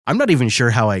I'm not even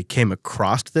sure how I came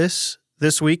across this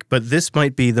week, but this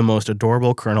might be the most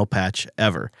adorable kernel patch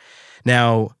ever.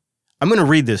 Now, I'm going to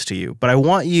read this to you, but I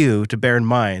want you to bear in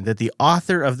mind that the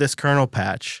author of this kernel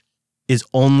patch is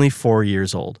only 4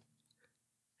 years old.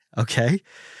 Okay?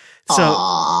 So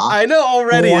I know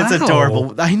already it's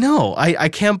adorable. I know. I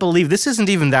can't believe this isn't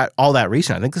even all that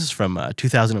recent. I think this is from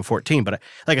 2014, but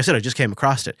like I said, I just came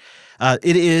across it.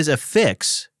 It is a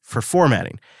fix for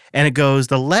formatting, and it goes,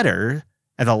 the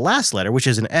last letter, which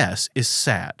is an S, is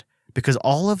sad because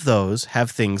all of those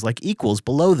have things like equals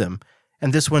below them,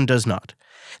 and this one does not.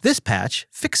 This patch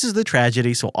fixes the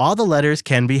tragedy so all the letters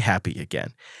can be happy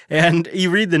again. And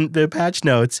you read the patch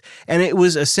notes, and it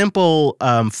was a simple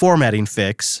formatting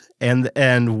fix,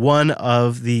 and one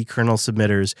of the kernel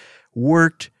submitters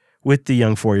worked with the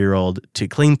young 4-year-old to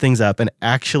clean things up and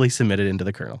actually submit it into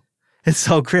the kernel. It's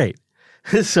so great.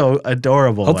 It's so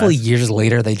adorable. Hopefully years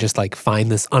later, they just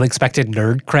find this unexpected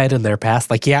nerd cred in their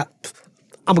past. Yeah,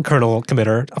 I'm a kernel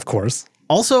committer, of course.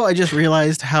 Also, I just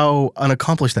realized how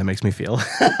unaccomplished that makes me feel.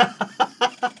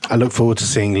 I look forward to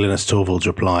seeing Linus Torvalds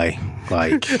reply,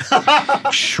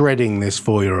 shredding this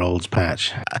 4-year-old's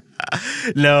patch.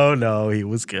 No, he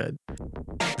was good.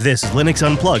 This is Linux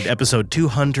Unplugged, episode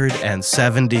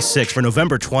 276 for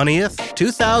November 20th,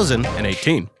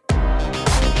 2018.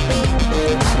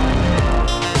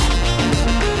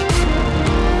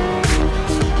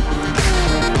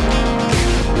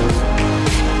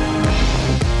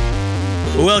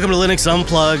 Welcome to Linux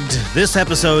Unplugged. This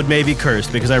episode may be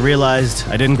cursed because I realized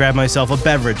I didn't grab myself a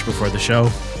beverage before the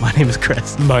show. My name is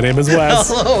Chris. My name is Wes.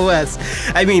 Hello, Wes.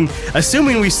 I mean,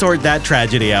 assuming we sort that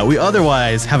tragedy out, we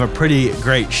otherwise have a pretty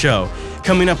great show.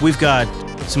 Coming up, we've got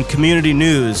some community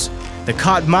news that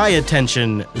caught my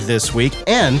attention this week,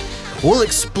 and we'll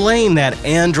explain that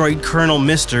Android kernel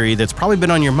mystery that's probably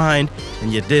been on your mind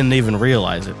and you didn't even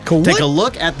realize it. Cool. Take a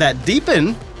look at that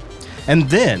deepen, and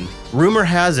then rumor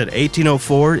has it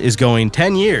 1804 is going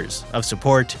 10 years of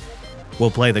support.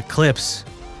 We'll play the clips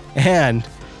and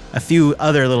a few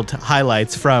other little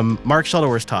highlights from Mark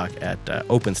Shuttleworth's talk at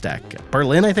OpenStack.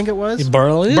 Berlin, I think it was?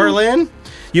 Berlin?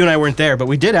 You and I weren't there, but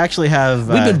we did actually have...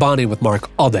 We've been bonding with Mark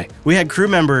all day. We had crew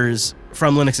members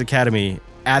from Linux Academy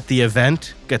at the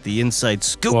event, got the inside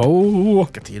scoop. Whoa.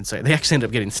 Got the inside. They actually ended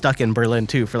up getting stuck in Berlin,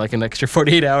 too, for an extra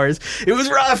 48 hours. It was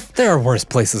rough. There are worse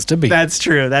places to be. That's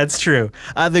true.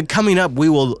 Then coming up, we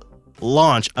will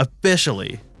launch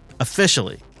officially,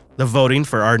 the voting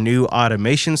for our new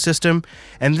automation system.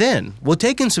 And then we'll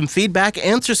take in some feedback,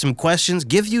 answer some questions,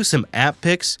 give you some app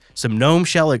picks, some GNOME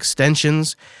shell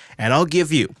extensions, and I'll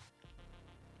give you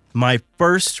my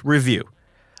first review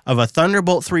of a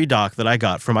Thunderbolt 3 dock that I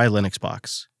got for my Linux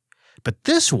box. But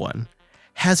this one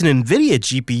has an NVIDIA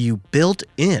GPU built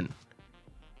in.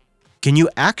 Can you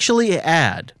actually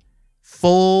add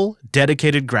full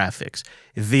dedicated graphics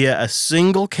via a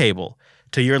single cable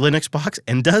to your Linux box?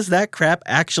 And does that crap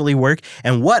actually work?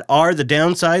 And what are the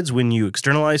downsides when you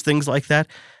externalize things like that?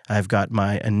 I've got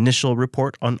my initial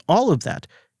report on all of that.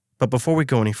 But before we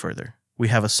go any further, we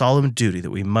have a solemn duty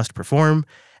that we must perform,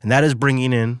 and that is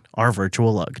bringing in our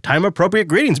virtual lug. Time-appropriate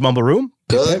greetings, Mumble Room.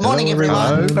 Good morning,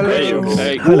 everyone.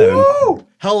 Hello.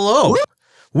 Hello.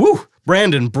 Woo.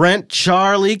 Brandon, Brent,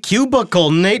 Charlie,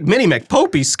 Cubicle, Nate, Minnie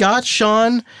McPopey, Scott,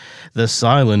 Sean, the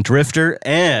Silent Drifter,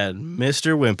 and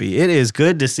Mr. Wimpy. It is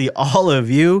good to see all of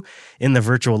you in the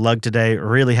virtual lug today.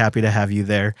 Really happy to have you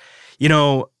there. You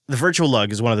know, the virtual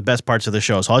lug is one of the best parts of the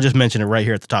show, so I'll just mention it right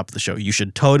here at the top of the show. You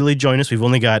should totally join us. We've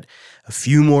only got a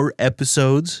few more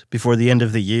episodes before the end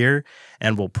of the year,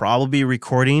 and we'll probably be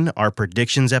recording our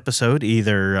predictions episode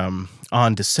either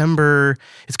on December.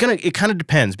 It kind of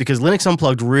depends because Linux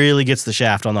Unplugged really gets the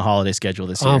shaft on the holiday schedule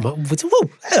this year.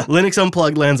 Linux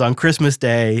Unplugged lands on Christmas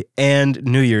Day and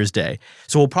New Year's Day.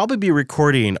 So we'll probably be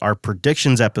recording our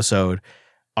predictions episode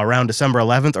around December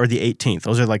 11th or the 18th.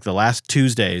 Those are the last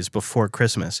Tuesdays before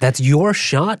Christmas. That's your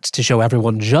shot to show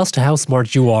everyone just how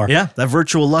smart you are. Yeah, that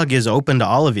virtual lug is open to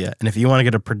all of you. And if you want to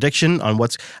get a prediction on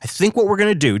I think what we're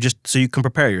going to do, just so you can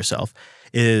prepare yourself,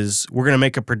 is we're going to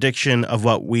make a prediction of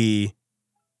what we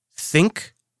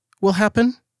think will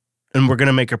happen. And we're going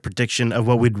to make a prediction of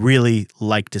what we'd really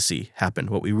like to see happen,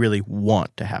 what we really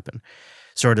want to happen.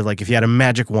 Sort of like if you had a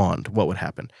magic wand, what would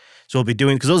happen? So we'll be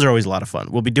doing, because those are always a lot of fun.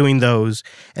 We'll be doing those,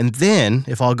 and then,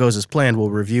 if all goes as planned, we'll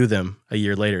review them a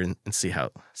year later and see how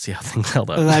things held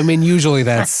up. I mean, usually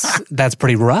that's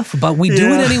pretty rough, but we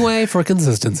do it anyway for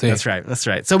consistency. That's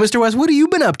right. So, Mr. West, what have you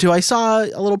been up to? I saw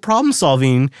a little problem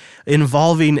solving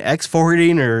involving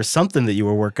X-forwarding or something that you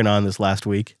were working on this last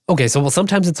week. Okay, so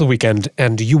sometimes it's a weekend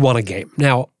and you want a game.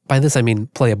 Now, by this I mean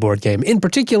play a board game. In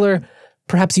particular,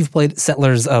 perhaps you've played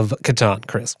Settlers of Catan,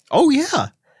 Chris. Oh, yeah.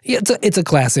 Yeah, it's a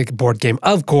classic board game,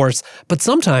 of course, but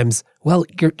sometimes, well,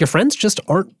 your friends just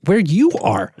aren't where you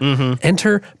are.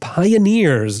 Enter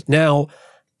Pioneers. Now,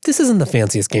 this isn't the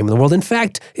fanciest game in the world. In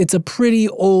fact, it's a pretty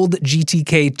old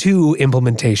GTK2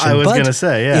 implementation. I was going to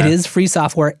say, yeah. It is free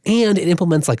software, and it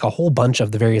implements like a whole bunch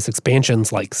of the various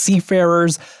expansions like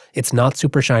Seafarers. It's not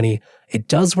super shiny. It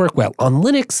does work well. On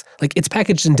Linux, like it's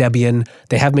packaged in Debian.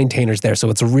 They have maintainers there,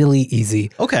 so it's really easy.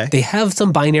 Okay. They have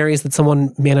some binaries that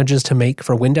someone manages to make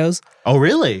for Windows. Oh,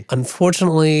 really?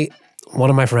 Unfortunately, one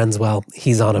of my friends, well,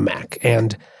 he's on a Mac,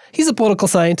 and he's a political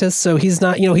scientist, so he's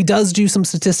not, he does do some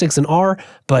statistics in R,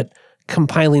 but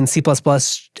compiling C++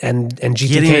 and GTK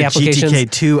Getting a applications.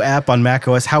 GTK2 app on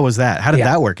macOS, how was that? How did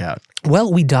that work out?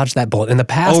 Well, we dodged that bullet. In the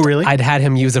past, Oh, really? I'd had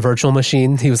him use a virtual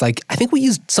machine. He was like, I think we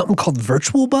used something called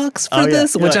VirtualBox for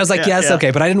this, which I was like, yes, okay,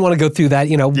 but I didn't want to go through that.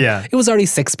 It was already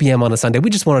 6 p.m. on a Sunday.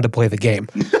 We just wanted to play the game.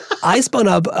 I spun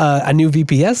up a new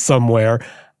VPS somewhere,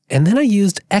 and then I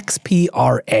used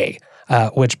XPRA.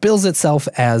 Which bills itself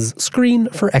as screen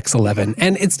for X11.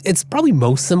 And it's probably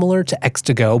most similar to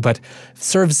X2Go, but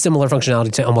serves similar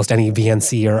functionality to almost any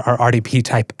VNC or RDP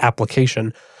type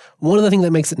application. One of the things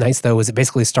that makes it nice, though, is it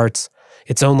basically starts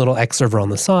its own little X server on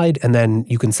the side, and then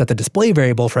you can set the display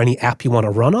variable for any app you want to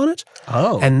run on it.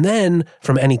 Oh. And then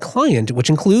from any client, which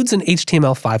includes an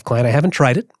HTML5 client, I haven't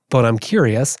tried it, but I'm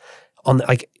curious,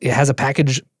 it has a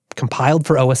package compiled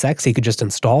for OS X he could just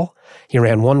install. He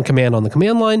ran one command on the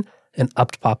command line, and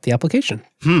up popped the application.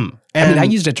 I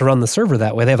used it to run the server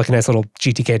that way. They have like a nice little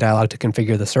GTK dialog to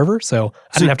configure the server, so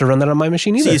I didn't have to run that on my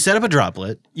machine either. So you set up a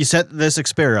droplet, you set this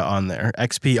Xperia on there,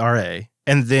 XPRA,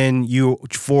 and then you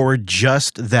forward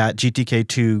just that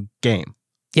GTK2 game.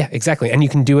 Yeah, exactly. And you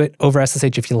can do it over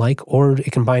SSH if you like, or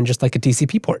it can bind just like a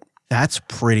TCP port. That's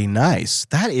pretty nice.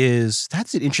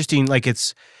 That's an interesting,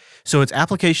 so it's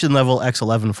application level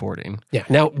X11 forwarding. Yeah.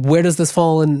 Now, where does this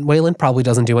fall in Wayland? Probably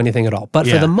doesn't do anything at all. But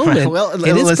for the moment,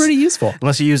 it is pretty useful.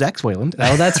 Unless you use X Wayland.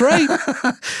 Oh, that's right.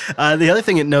 The other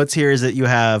thing it notes here is that you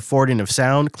have forwarding of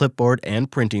sound, clipboard,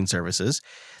 and printing services.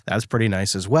 That's pretty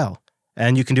nice as well.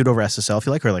 And you can do it over SSL if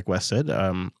you like, or like Wes said,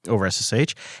 over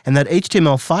SSH. And that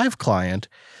HTML5 client,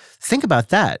 think about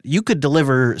that. You could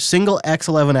deliver single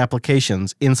X11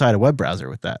 applications inside a web browser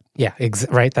with that. Yeah,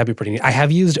 right. That'd be pretty neat. I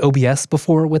have used OBS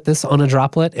before with this on a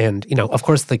droplet, and of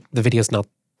course the video's not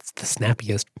the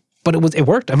snappiest, but it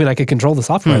worked. I mean, I could control the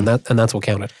software, and that's what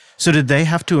counted. So did they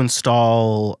have to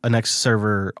install an X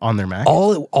server on their Mac?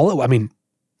 I mean,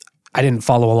 I didn't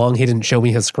follow along. He didn't show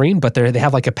me his screen, but they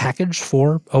have like a package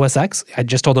for OS X. I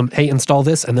just told him, hey, install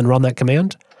this, and then run that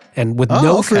command. And with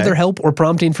no further help or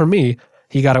prompting from me,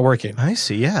 he got it working. I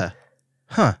see, yeah.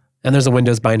 Huh. And there's a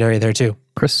Windows binary there too.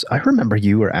 Chris, I remember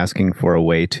you were asking for a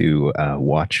way to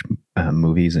watch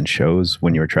movies and shows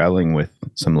when you were traveling with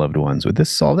some loved ones. Would this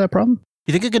solve that problem?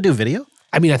 You think it could do video?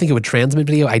 I mean, I think it would transmit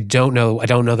video. I don't know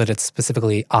that it's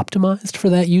specifically optimized for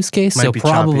that use case, so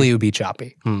probably it would be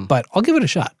choppy. But I'll give it a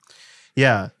shot.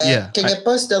 Yeah. Can you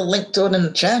post a link to it in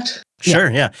the chat?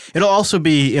 Sure, yeah. It'll also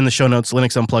be in the show notes,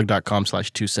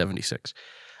 linuxunplugged.com/276.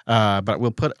 But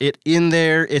we'll put it in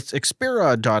there. It's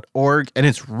xperia.org, and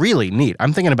it's really neat.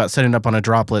 I'm thinking about setting up on a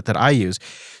droplet that I use.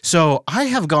 So I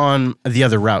have gone the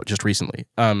other route just recently.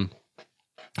 In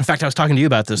fact, I was talking to you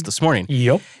about this morning.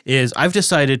 Yep. Is I've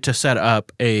decided to set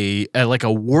up a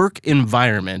work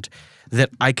environment that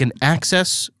I can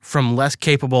access from less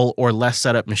capable or less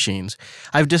set up machines.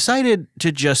 I've decided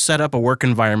to just set up a work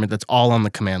environment that's all on the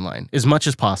command line as much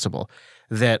as possible,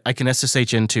 that I can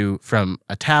SSH into from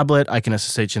a tablet. I can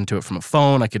SSH into it from a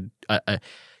phone. I could, a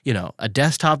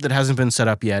desktop that hasn't been set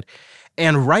up yet.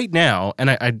 And right now, and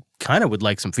I kind of would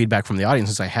like some feedback from the audience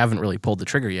since I haven't really pulled the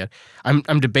trigger yet.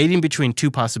 I'm debating between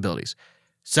two possibilities: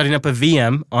 setting up a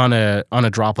VM on a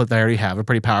droplet that I already have, a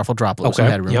pretty powerful droplet with some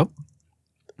headroom. Yep.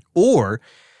 Or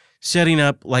setting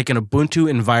up like an Ubuntu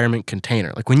environment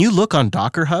container. Like when you look on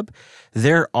Docker Hub,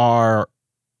 there are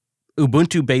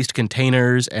Ubuntu-based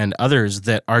containers and others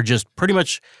that are just pretty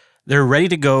much, they're ready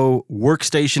to go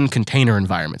workstation container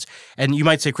environments. And you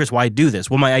might say, Chris, why do this?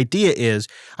 Well, my idea is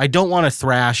I don't want to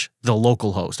thrash the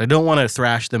local host. I don't want to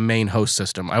thrash the main host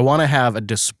system. I want to have a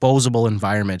disposable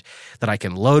environment that I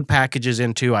can load packages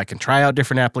into. I can try out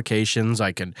different applications.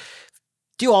 I can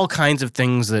do all kinds of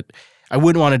things that I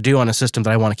wouldn't want to do on a system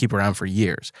that I want to keep around for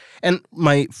years. And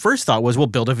my first thought was, well,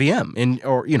 build a VM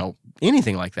or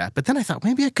anything like that. But then I thought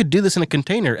maybe I could do this in a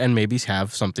container and maybe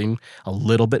have something a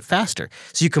little bit faster.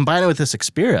 So you combine it with this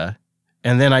Xperia,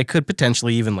 and then I could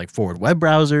potentially even forward web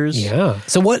browsers. Yeah.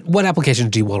 So what applications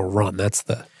do you want to run? That's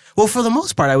the... Well, for the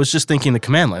most part, I was just thinking the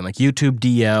command line, like YouTube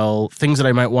DL, things that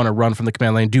I might want to run from the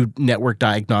command line, do network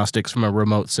diagnostics from a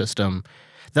remote system,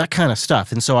 that kind of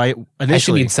stuff. And so I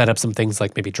initially... you'd set up some things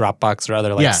like maybe Dropbox or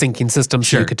other syncing systems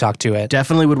so you could talk to it.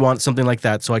 Definitely would want something like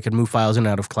that so I could move files in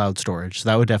and out of cloud storage. So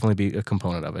that would definitely be a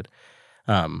component of it.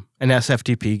 An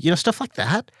SFTP, stuff like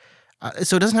that.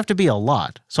 So it doesn't have to be a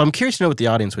lot. So I'm curious to know what the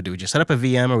audience would do. Would you set up a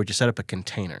VM or would you set up a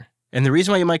container? And the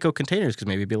reason why you might go container is because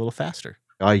maybe it'd be a little faster.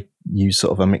 I use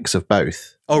sort of a mix of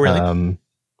both. Oh, really?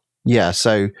 Yeah.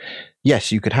 So,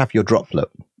 yes, you could have your droplet,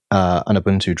 an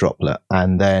Ubuntu droplet,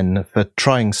 and then for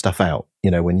trying stuff out,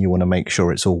 when you want to make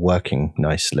sure it's all working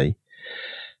nicely,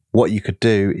 what you could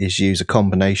do is use a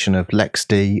combination of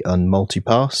LexD and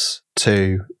multipass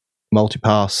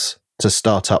to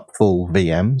start up full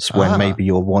VMs when maybe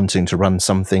you're wanting to run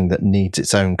something that needs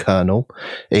its own kernel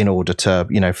in order to,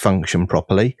 function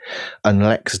properly. And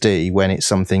LexD when it's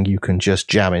something you can just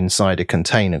jam inside a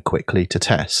container quickly to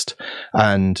test.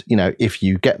 And, if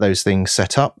you get those things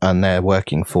set up and they're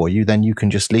working for you, then you can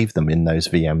just leave them in those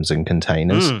VMs and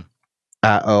containers.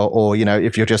 Or,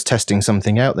 if you're just testing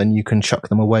something out, then you can chuck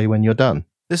them away when you're done.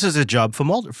 This is a job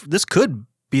this could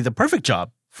be the perfect job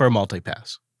for a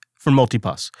multipass.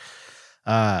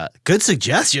 Good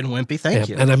suggestion, Wimpy. Thank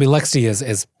you. And I mean, LexD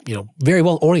is very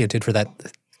well oriented for that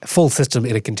full system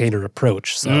in a container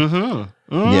approach. So.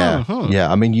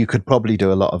 Yeah. I mean, you could probably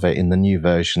do a lot of it in the new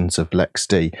versions of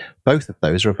LexD. Both of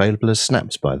those are available as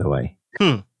snaps, by the way.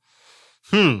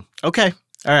 Okay.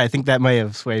 All right. I think that may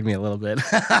have swayed me a little bit.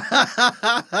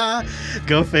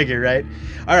 Go figure, right?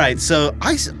 All right. So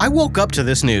I woke up to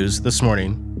this news this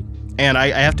morning, and I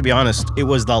have to be honest, it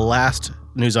was the last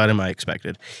news item I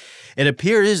expected. It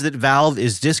appears that Valve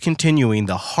is discontinuing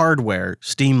the hardware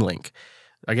Steam Link.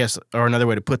 I guess, or another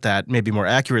way to put that, maybe more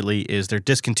accurately, is they're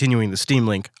discontinuing the Steam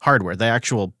Link hardware, the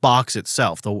actual box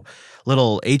itself, the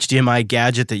little HDMI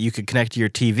gadget that you could connect to your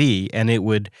TV, and it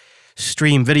would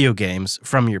stream video games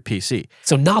from your PC.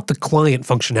 So not the client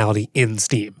functionality in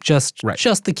Steam, just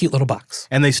the cute little box.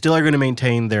 And they still are going to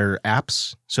maintain their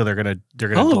apps, so they're going to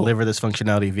deliver this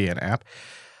functionality via an app.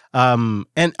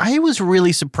 And I was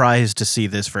really surprised to see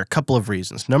this for a couple of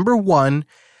reasons. Number one,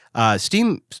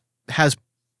 Steam has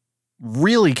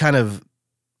really kind of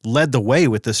led the way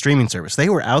with the streaming service. They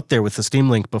were out there with the Steam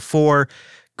Link before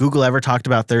Google ever talked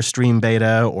about their stream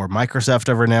beta or Microsoft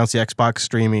ever announced the Xbox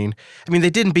streaming. I mean,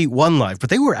 they didn't beat OneLive, but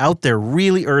they were out there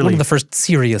really early. One of the first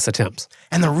serious attempts.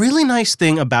 And the really nice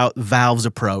thing about Valve's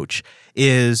approach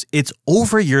is it's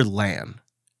over your LAN.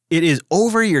 It is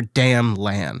over your damn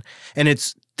LAN. And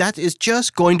that is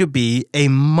just going to be a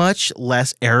much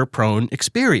less error-prone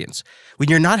experience. When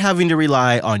you're not having to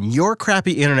rely on your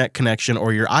crappy internet connection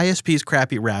or your ISP's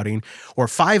crappy routing or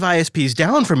 5 ISPs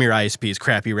down from your ISP's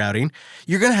crappy routing,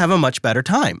 you're going to have a much better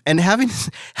time. And having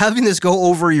this go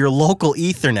over your local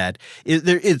Ethernet,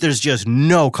 there's just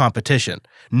no competition.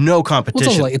 No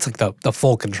competition. Well, it's like the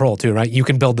full control too, right? You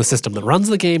can build the system that runs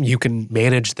the game, you can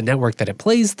manage the network that it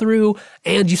plays through,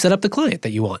 and you set up the client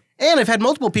that you want. And I've had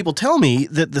multiple people tell me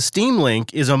that the Steam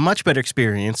Link is a much better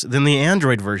experience than the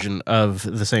Android version of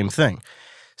the same thing.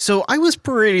 So I was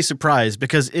pretty surprised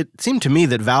because it seemed to me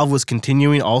that Valve was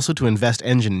continuing also to invest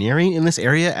engineering in this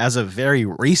area as of very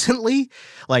recently,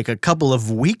 like a couple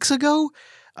of weeks ago.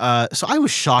 So I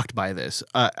was shocked by this.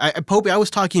 Popey, I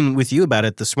was talking with you about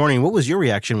it this morning. What was your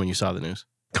reaction when you saw the news?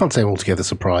 Can't say I'm altogether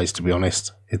surprised, to be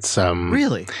honest. It's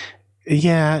Really?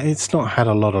 Yeah, it's not had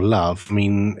a lot of love. I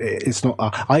mean, it's not.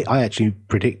 I actually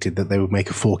predicted that they would make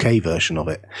a 4K version of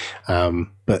it,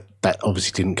 but that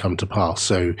obviously didn't come to pass.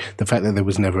 So the fact that there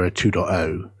was never a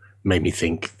 2.0 made me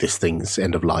think this thing's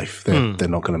end of life. They're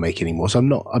not going to make any more. So I'm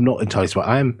not entirely surprised.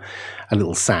 I am a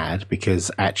little sad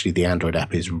because actually the Android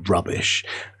app is rubbish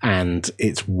and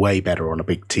it's way better on a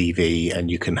big TV. And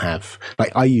you can have,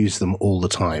 like, I use them all the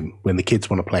time when the kids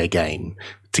want to play a game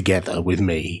together with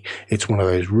me. It's one of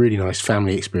those really nice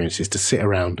family experiences to sit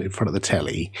around in front of the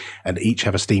telly and each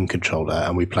have a Steam controller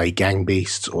and we play Gang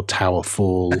Beasts or Tower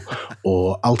Fall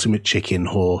or Ultimate Chicken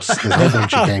Horse. There's a whole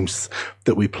bunch of games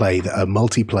that we play that are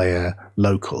multiplayer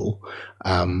local.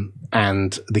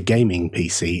 And the gaming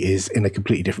PC is in a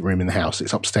completely different room in the house.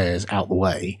 It's upstairs, out the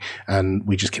way, and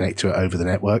we just connect to it over the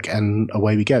network and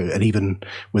away we go. And even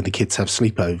when the kids have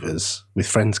sleepovers with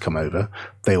friends come over,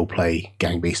 they all play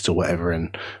Gang Beasts or whatever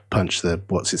and punch the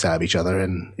what's-its out of each other,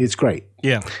 and it's great.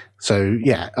 Yeah. So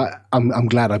yeah, I'm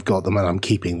glad I've got them and I'm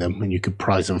keeping them, and you could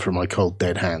prize them from my cold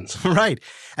dead hands. Right.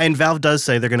 And Valve does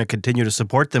say they're going to continue to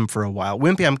support them for a while.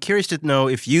 Wimpy, I'm curious to know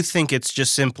if you think it's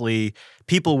just simply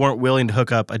people weren't willing to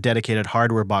hook up a dedicated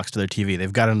hardware box to their TV.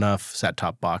 They've got enough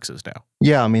set-top boxes now.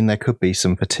 Yeah, I mean, there could be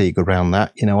some fatigue around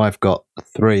that. You know, I've got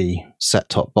 3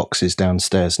 set-top boxes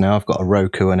downstairs now. I've got a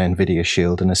Roku, an NVIDIA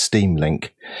Shield, and a Steam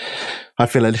Link. I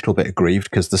feel a little bit aggrieved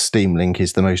because the Steam Link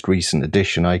is the most recent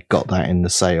addition. I got that in the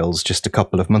sales just a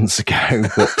couple of months ago,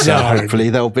 but hopefully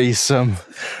there'll be some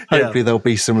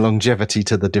longevity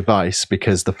to the device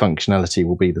because the functionality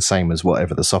will be the same as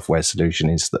whatever the software solution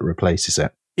is that replaces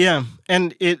it. Yeah,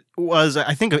 and it was,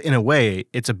 I think, in a way,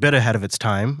 it's a bit ahead of its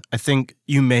time. I think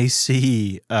you may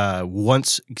see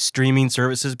once streaming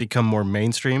services become more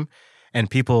mainstream and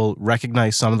people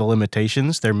recognize some of the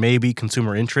limitations, there may be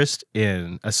consumer interest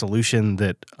in a solution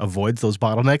that avoids those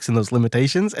bottlenecks and those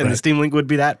limitations, and the Steam Link would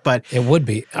be that. But it would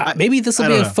be. Maybe this will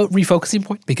be a refocusing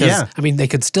point because, I mean, they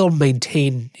could still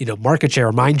maintain, market share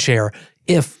or mind share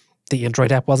if the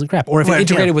Android app wasn't crap, or if it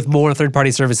integrated with more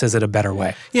third-party services in a better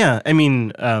way. Yeah, I mean,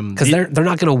 because they're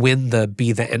not going to win the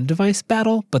be the end device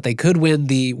battle, but they could win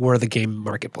the we're the game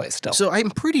marketplace still. So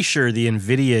I'm pretty sure the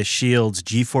NVIDIA Shield's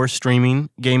GeForce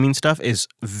streaming gaming stuff is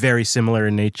very similar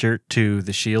in nature to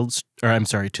the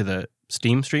to the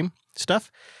Steam Stream stuff,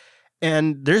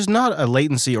 and there's not a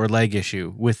latency or lag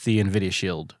issue with the NVIDIA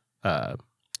Shield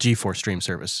GeForce Stream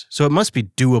service, so it must be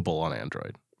doable on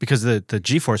Android because the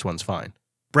GeForce one's fine.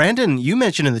 Brandon, you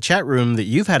mentioned in the chat room that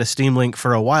you've had a Steam Link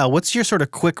for a while. What's your sort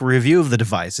of quick review of the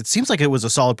device? It seems like it was a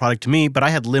solid product to me, but I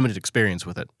had limited experience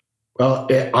with it. Well,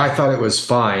 I thought it was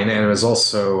fine, and it was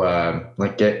also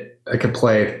I could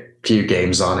play a few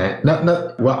games on it.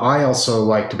 What I also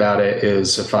liked about it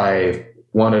is if I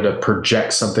wanted to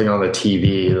project something on the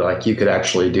TV, like you could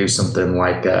actually do something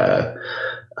like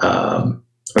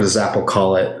what does Apple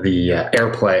call it? The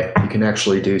AirPlay. You can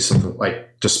actually do something like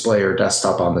display your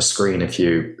desktop on the screen if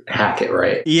you hack it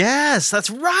right. Yes, that's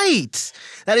right.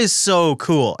 That is so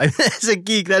cool. I mean, as a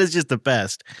geek, that is just the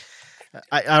best.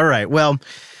 All right. Well,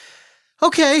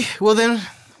 okay. Well, then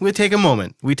we take a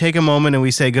moment. We take a moment and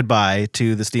we say goodbye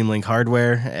to the Steam Link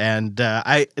hardware. And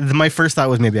my first thought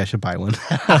was maybe I should buy one.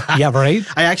 Yeah, right.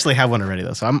 I actually have one already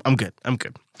though, so I'm good. I'm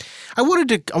good. I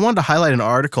wanted to highlight an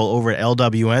article over at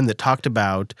LWN that talked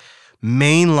about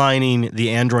mainlining the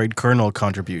Android kernel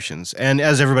contributions. And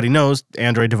as everybody knows,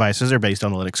 Android devices are based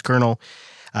on the Linux kernel.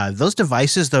 Those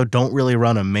devices, though, don't really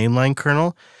run a mainline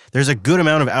kernel. There's a good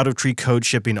amount of out-of-tree code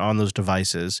shipping on those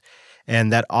devices,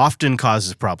 and that often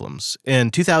causes problems. In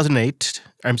the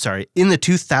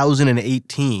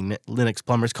 2018 Linux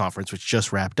Plumbers Conference, which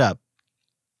just wrapped up,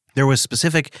 there was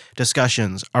specific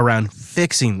discussions around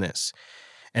fixing this,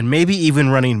 and maybe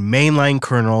even running mainline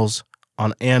kernels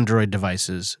on Android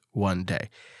devices one day.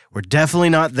 We're definitely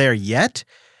not there yet,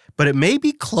 but it may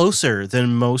be closer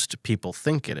than most people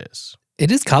think it is. It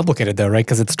is complicated though, right?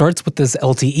 Because it starts with this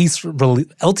LTS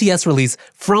release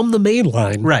from the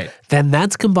mainline. Right. Then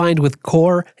that's combined with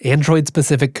core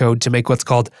Android-specific code to make what's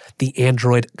called the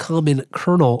Android Common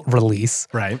Kernel release.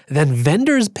 Right. Then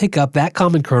vendors pick up that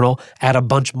common kernel, add a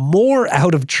bunch more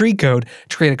out-of-tree code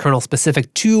to create a kernel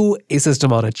specific to a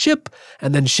system on a chip,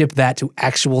 and then ship that to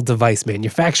actual device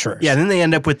manufacturers. Yeah, and then they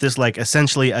end up with this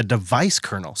essentially a device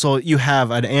kernel. So you have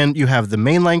the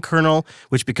mainline kernel,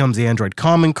 which becomes the Android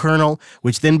Common Kernel,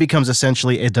 which then becomes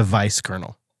essentially a device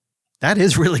kernel. That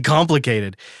is really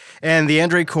complicated. And the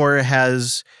Android Core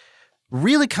has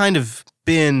really kind of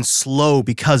been slow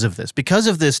because of this. Because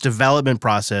of this development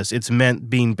process, it's meant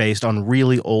being based on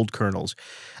really old kernels.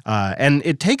 And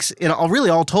it takes,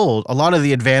 all told, a lot of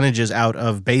the advantages out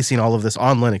of basing all of this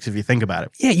on Linux, if you think about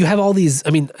it. Yeah, you have all these,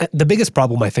 the biggest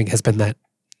problem I think has been that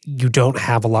you don't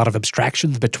have a lot of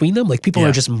abstractions between them. Like people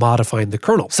are just modifying the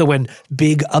kernel. So when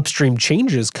big upstream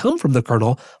changes come from the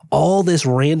kernel, all this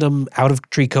random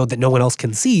out-of-tree code that no one else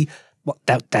can see, well,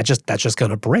 that's just going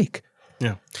to break.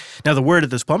 Yeah. Now, the word at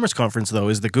this Plumbers Conference, though,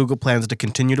 is that Google plans to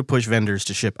continue to push vendors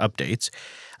to ship updates,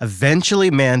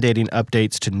 eventually mandating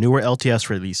updates to newer LTS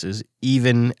releases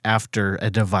even after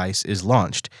a device is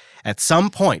launched. At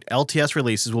some point, LTS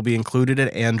releases will be included in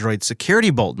Android security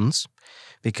bulletins,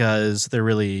 because there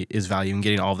really is value in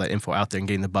getting all of that info out there and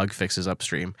getting the bug fixes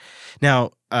upstream.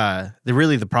 Now,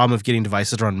 the problem of getting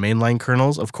devices on mainline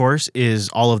kernels, of course, is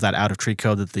all of that out-of-tree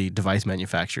code that the device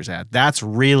manufacturers add. That's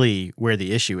really where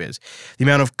the issue is. The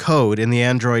amount of code in the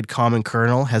Android Common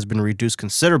Kernel has been reduced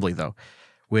considerably, though,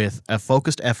 with a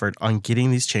focused effort on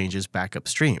getting these changes back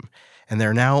upstream. And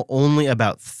there are now only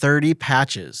about 30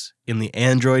 patches in the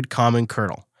Android Common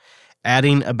Kernel,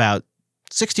 adding about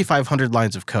 6,500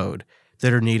 lines of code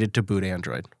that are needed to boot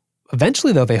Android.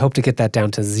 Eventually, though, they hope to get that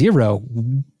down to 0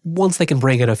 once they can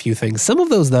bring in a few things. Some of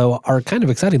those, though, are kind of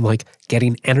exciting, like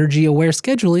getting energy-aware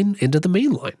scheduling into the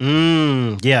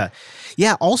mainline. Yeah.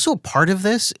 Yeah, also part of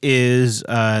this is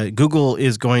Google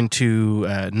is going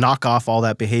to knock off all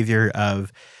that behavior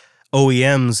of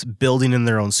OEMs building in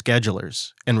their own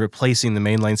schedulers and replacing the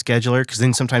mainline scheduler, because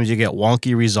then sometimes you get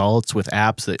wonky results with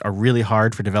apps that are really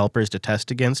hard for developers to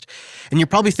test against. And you're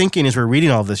probably thinking, as we're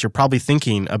reading all of this, you're probably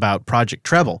thinking about Project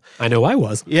Treble. I know I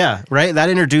was. Yeah, right? That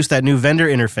introduced that new vendor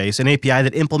interface, an API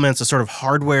that implements a sort of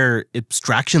hardware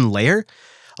abstraction layer.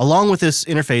 Along with this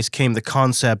interface came the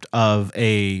concept of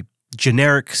a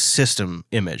generic system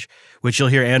image, which you'll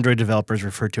hear Android developers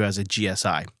refer to as a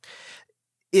GSI.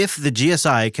 If the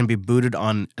GSI can be booted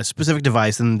on a specific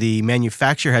device, then the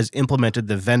manufacturer has implemented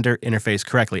the vendor interface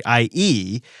correctly,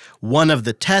 i.e., one of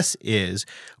the tests is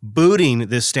booting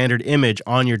this standard image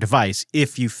on your device.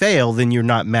 If you fail, then you're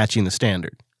not matching the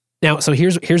standard. Now, so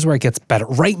here's where it gets better.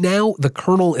 Right now, the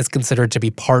kernel is considered to be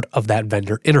part of that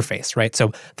vendor interface, right?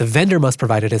 So the vendor must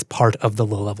provide it as part of the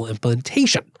low-level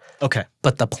implementation. Okay.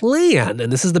 But the plan,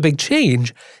 and this is the big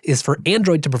change, is for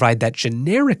Android to provide that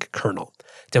generic kernel.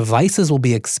 Devices will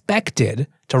be expected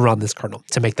to run this kernel.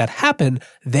 To make that happen,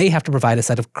 they have to provide a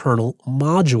set of kernel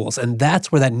modules, and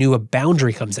that's where that new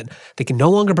boundary comes in. They can no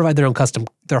longer provide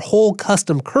their whole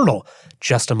custom kernel,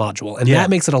 just a module, and that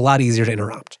makes it a lot easier to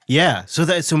interrupt. Yeah, so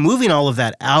moving all of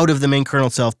that out of the main kernel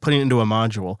itself, putting it into a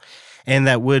module, and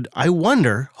that would, I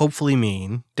wonder, hopefully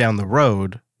mean down the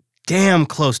road, damn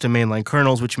close to mainline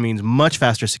kernels, which means much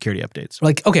faster security updates.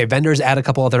 Like, okay, vendors add a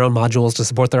couple of their own modules to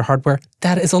support their hardware.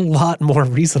 That is a lot more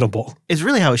reasonable. It's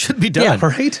really how it should be done. Yeah,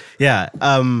 right? Yeah.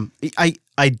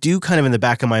 I do kind of in the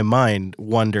back of my mind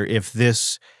wonder if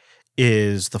this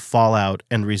is the fallout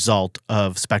and result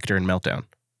of Spectre and Meltdown,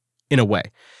 in a way.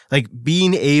 Like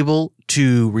being able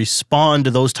to respond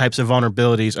to those types of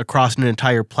vulnerabilities across an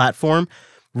entire platform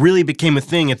really became a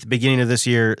thing at the beginning of this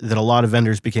year that a lot of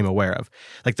vendors became aware of.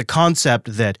 Like the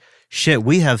concept that, shit,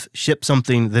 we have shipped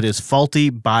something that is faulty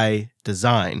by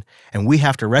design, and we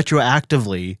have to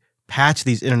retroactively patch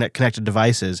these internet-connected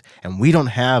devices, and we don't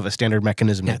have a standard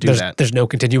mechanism to do that. There's no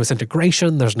continuous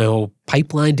integration. There's no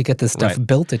pipeline to get this stuff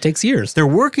built. It takes years. They're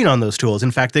working on those tools.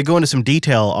 In fact, they go into some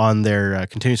detail on their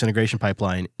continuous integration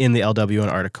pipeline in the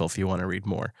LWN article if you want to read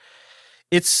more.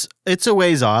 It's a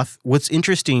ways off. What's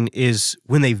interesting is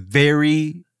when they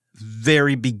very,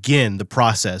 very begin the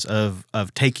process of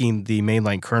taking the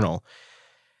mainline kernel,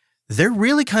 they're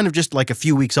really kind of just like a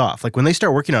few weeks off. Like when they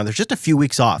start working on it, they're just a few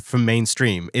weeks off from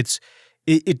mainstream.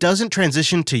 It doesn't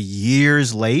transition to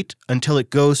years late until it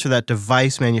goes through that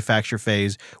device manufacturer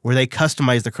phase where they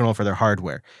customize the kernel for their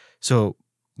hardware. So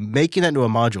making that into a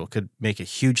module could make a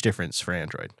huge difference for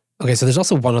Android. Okay, so there's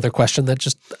also one other question that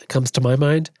just comes to my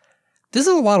mind. This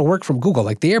is a lot of work from Google.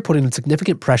 Like they are putting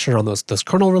significant pressure on those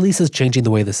kernel releases, changing the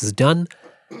way this is done.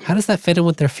 How does that fit in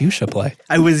with their Fuchsia play?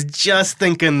 I was just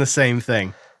thinking the same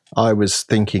thing. I was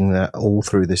thinking that all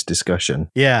through this discussion.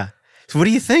 Yeah. So what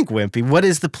do you think, Wimpy? What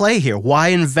is the play here? Why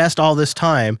invest all this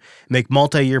time, make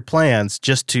multi-year plans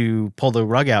just to pull the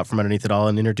rug out from underneath it all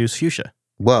and introduce Fuchsia?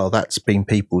 Well, that's been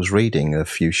people's reading of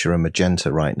Fuchsia and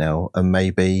Magenta right now, and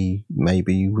maybe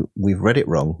we've read it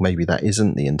wrong. Maybe that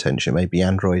isn't the intention. Maybe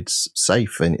Android's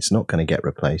safe and it's not going to get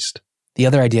replaced. The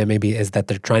other idea maybe is that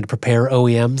they're trying to prepare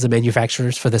OEMs and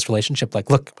manufacturers for this relationship. Like,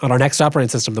 look, on our next operating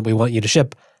system that we want you to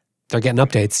ship, they're getting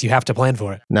updates. You have to plan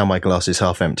for it. Now my glass is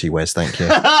half empty, Wes. Thank you.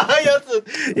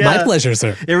 My pleasure,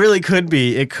 sir. It really could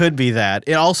be. It could be that.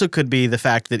 It also could be the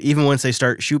fact that even once they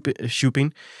start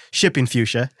shipping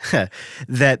Fuchsia,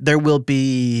 that there will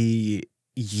be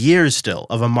years still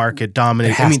of a market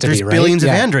dominating. I mean, there's billions of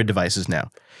Android devices now.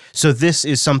 So this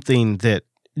is something that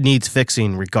needs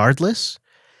fixing regardless.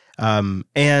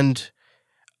 And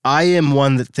I am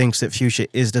one that thinks that Fuchsia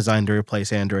is designed to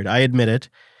replace Android. I admit it.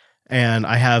 And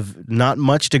I have not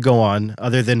much to go on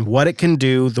other than what it can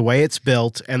do, the way it's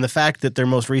built, and the fact that their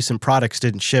most recent products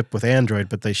didn't ship with Android,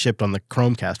 but they shipped on the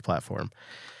Chromecast platform.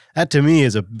 That to me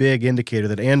is a big indicator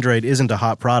that Android isn't a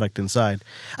hot product inside.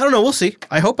 I don't know. We'll see.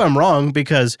 I hope I'm wrong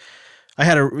because I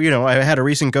had a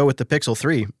recent go with the Pixel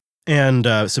 3,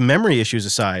 and some memory issues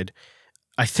aside,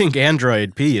 I think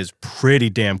Android P is pretty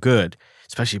damn good,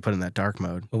 especially put in that dark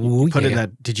mode. Ooh, in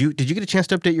that. Did you get a chance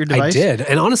to update your device? I did,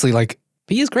 and honestly,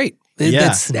 P is great. Yeah.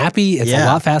 It's snappy. It's a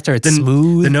lot faster. It's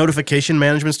smooth. The notification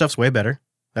management stuff's way better.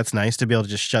 That's nice to be able to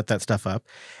just shut that stuff up.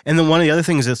 And then one of the other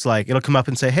things is it'll come up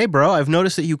and say, "Hey, bro, I've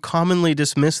noticed that you commonly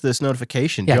dismiss this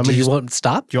notification. Do you want to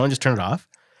stop? Do you want to just turn it off?"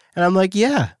 And I'm like,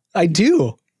 "Yeah, I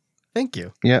do. Thank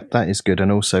you." Yeah, that is good.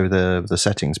 And also the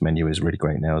settings menu is really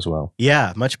great now as well.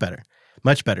 Yeah, much better.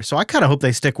 Much better. So I kind of hope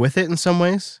they stick with it in some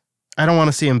ways. I don't want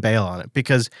to see them bail on it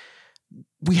because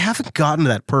we haven't gotten to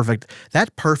that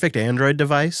perfect Android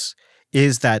device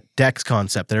is that DeX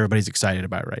concept that everybody's excited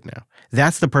about right now.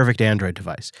 That's the perfect Android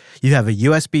device. You have a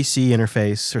USB-C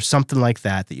interface or something like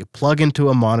that you plug into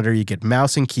a monitor, you get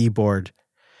mouse and keyboard,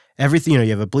 everything, you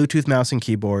have a Bluetooth mouse and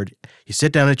keyboard, you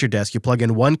sit down at your desk, you plug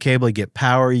in one cable, you get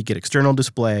power, you get external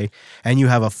display, and you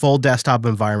have a full desktop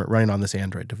environment running on this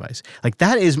Android device. Like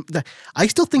I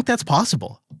still think that's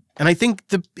possible. And I think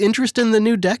the interest in the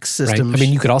new DeX system. Right. I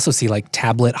mean, you could also see like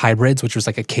tablet hybrids, which was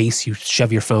like a case you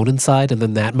shove your phone inside, and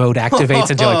then that mode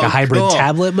activates into like a hybrid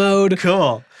tablet mode.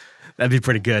 Cool. That'd be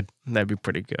pretty good.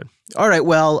 All right,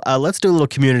 well, let's do a little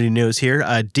community news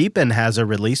here. Deepin has a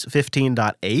release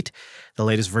 15.8. The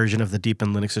latest version of the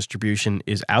Deepin Linux distribution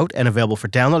is out and available for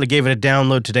download. I gave it a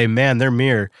download today. Man, their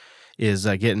mirror is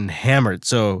getting hammered.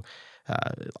 So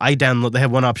they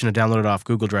have one option to download it off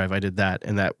Google Drive. I did that,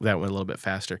 and that went a little bit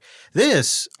faster.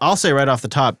 This, I'll say right off the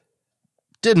top,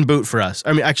 didn't boot for us.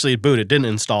 I mean, actually, it booted, didn't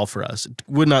install for us. It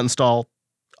would not install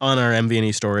on our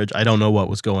NVMe storage. I don't know what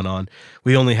was going on.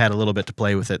 We only had a little bit to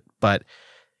play with it, but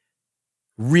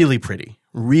really pretty.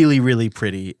 Really, really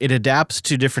pretty. It adapts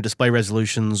to different display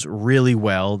resolutions really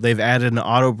well. They've added an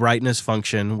auto brightness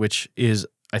function, which is,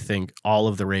 I think, all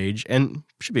of the rage and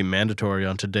should be mandatory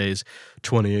on today's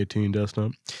 2018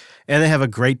 desktop. And they have a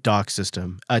great dock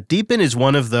system. Deepin is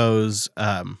one of those,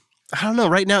 I don't know,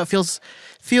 right now it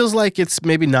feels like it's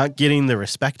maybe not getting the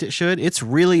respect it should. It's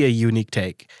really a unique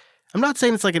take. I'm not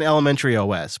saying it's like an elementary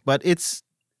OS, but it's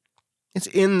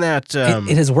in that...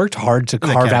 it has worked hard to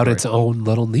carve out its own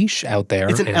little niche out there.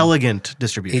 It's an elegant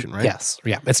distribution, right? Yes.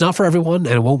 Yeah. It's not for everyone,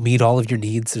 and it won't meet all of your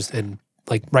needs. And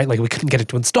like we couldn't get it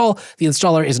to install. The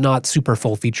installer is not super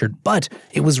full-featured, but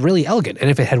it was really elegant. And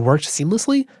if it had worked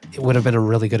seamlessly, it would have been a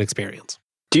really good experience.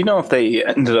 Do you know if they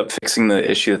ended up fixing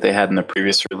the issue that they had in the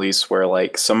previous release where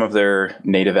like some of their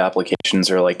native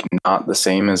applications are like not the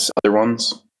same as other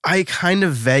ones? I kind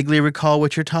of vaguely recall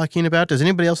what you're talking about. Does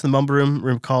anybody else in the Mumble Room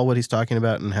recall what he's talking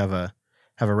about and have a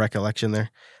recollection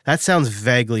there? That sounds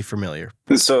vaguely familiar.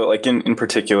 So like in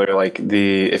particular, like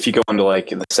if you go into like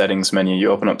the settings menu,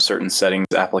 you open up certain settings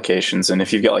applications, and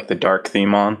if you've got like the dark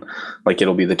theme on, like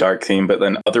it'll be the dark theme, but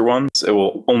then other ones, it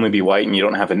will only be white and you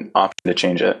don't have an option to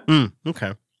change it.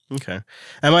 Okay.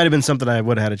 That might have been something I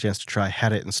would have had a chance to try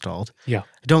had it installed. Yeah.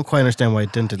 I don't quite understand why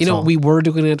it didn't install. We were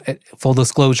doing it, full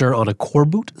disclosure, on a core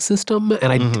boot system,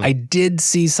 and I did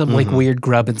see some like weird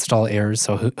grub install errors,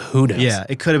 so who knows? Yeah,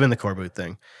 it could have been the core boot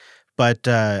thing. But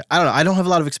I don't know. I don't have a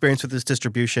lot of experience with this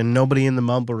distribution. Nobody in the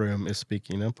Mumble Room is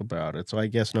speaking up about it, so I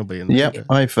guess nobody in the Yep,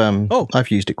 I've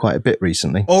used it quite a bit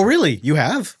recently. Oh, really? You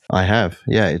have? I have.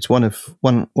 Yeah, it's one of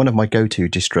my go-to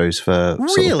distros for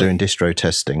sort of doing distro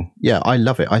testing. Yeah, I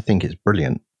love it. I think it's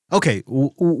brilliant. Okay,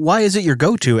 why is it your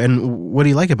go-to, and what do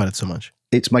you like about it so much?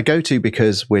 It's my go-to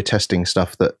because we're testing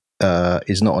stuff that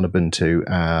is not on Ubuntu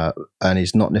and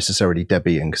is not necessarily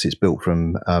Debian because it's built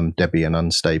from Debian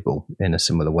unstable in a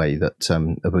similar way that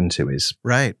Ubuntu is.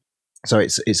 Right. So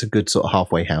it's a good sort of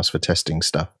halfway house for testing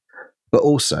stuff. But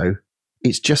also,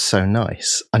 it's just so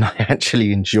nice, and I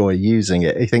actually enjoy using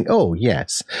it. I think, oh,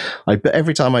 yes. But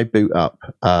every time I boot up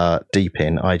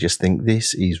Deepin, I just think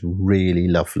this is really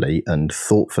lovely and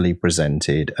thoughtfully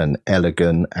presented and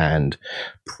elegant and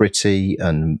pretty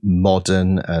and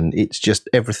modern, and it's just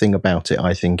everything about it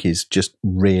I think is just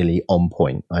really on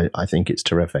point. I think it's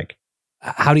terrific.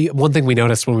 One thing we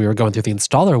noticed when we were going through the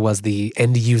installer was the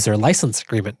end user license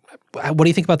agreement. What do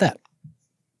you think about that?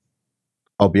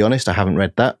 I'll be honest, I haven't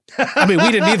read that. I mean,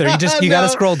 we didn't either. You got to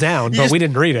scroll down, but we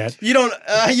didn't read it. You don't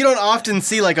often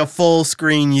see like a full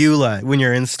screen EULA when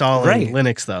you're installing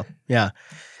Linux, though. Yeah,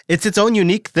 it's its own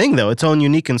unique thing, though. Its own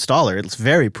unique installer. It's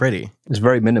very pretty. It's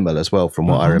very minimal as well, from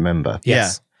what I remember.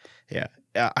 Yes. Yeah.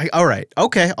 All right.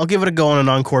 Okay. I'll give it a go on a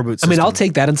non-core boot system. I mean, I'll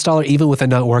take that installer even with it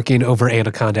not working over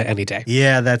Anaconda any day.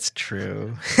 Yeah, that's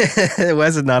true. I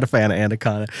was not a fan of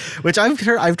Anaconda, which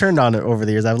I've turned on it over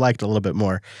the years. I've liked it a little bit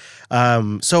more.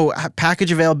 So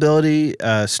package availability,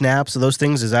 snaps, those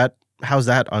things, how's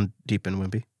that on Deepin,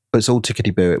 Wimpy? It's all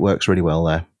tickety-boo. It works really well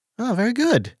there. Oh, very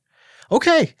good.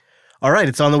 Okay. All right,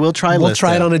 it's on the we'll try list. We'll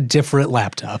try it on a different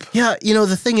laptop. Yeah,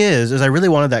 the thing is I really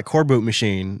wanted that core boot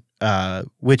machine,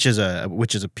 which is a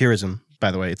Purism,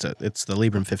 by the way. It's the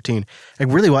Librem 15. I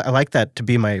like that to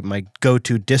be my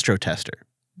go-to distro tester.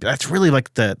 That's really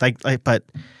but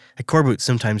core boot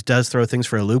sometimes does throw things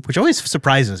for a loop, which always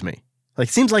surprises me. Like,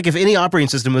 seems like if any operating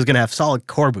system was going to have solid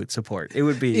core boot support, it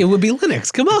would be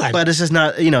Linux. Come on. But it's just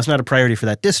not, it's not a priority for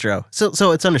that distro.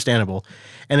 So it's understandable.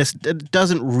 And it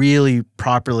doesn't really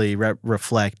properly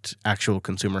reflect actual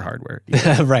consumer hardware.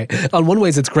 Right. On one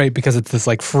ways, it's great because it's this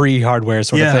like free hardware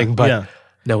sort of thing, but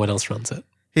no one else runs it.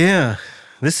 Yeah.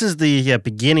 This is the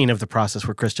beginning of the process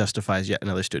where Chris justifies yet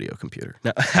another studio computer.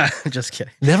 No, just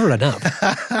kidding. Never enough.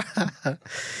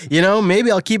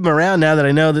 Maybe I'll keep them around now that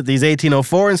I know that these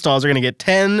 1804 installs are going to get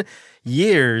 10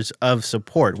 years of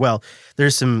support. Well,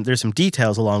 there's some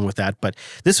details along with that, but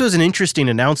this was an interesting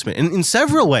announcement in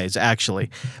several ways, actually.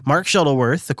 Mark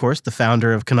Shuttleworth, of course, the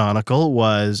founder of Canonical,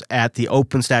 was at the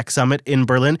OpenStack Summit in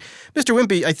Berlin. Mr.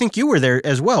 Wimpy, I think you were there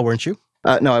as well, weren't you?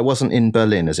 No, I wasn't in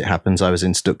Berlin, as it happens. I was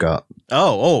in Stuttgart.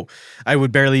 Oh, I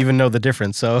would barely even know the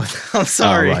difference, so I'm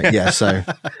sorry. Oh, right, yeah, so,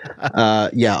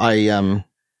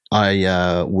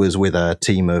 I was with a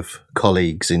team of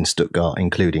colleagues in Stuttgart,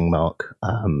 including Mark,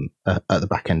 at the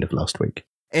back end of last week.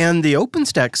 And the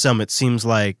OpenStack Summit seems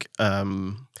like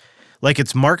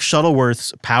it's Mark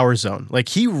Shuttleworth's power zone. Like,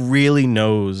 he really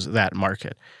knows that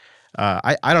market.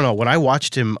 I don't know. When I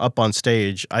watched him up on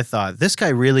stage, I thought, this guy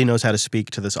really knows how to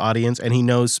speak to this audience, and he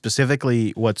knows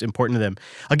specifically what's important to them.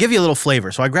 I'll give you a little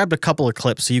flavor. So I grabbed a couple of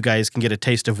clips so you guys can get a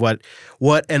taste of what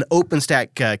an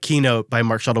OpenStack keynote by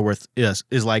Mark Shuttleworth is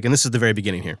like, and this is the very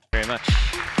beginning here. Very much.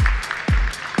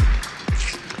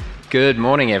 Good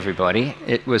morning, everybody.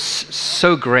 It was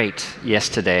so great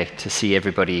yesterday to see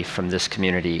everybody from this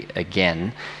community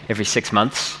again. Every 6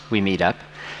 months, we meet up.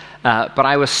 But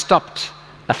I was stopped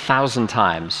 1,000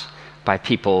 times by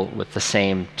people with the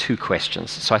same 2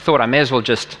 questions. So I thought I may as well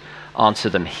just answer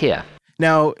them here.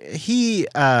 Now, he's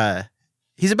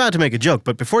about to make a joke,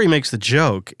 but before he makes the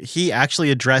joke, he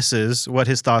actually addresses what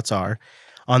his thoughts are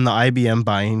on the IBM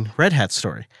buying Red Hat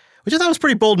story, which I thought was a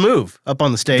pretty bold move up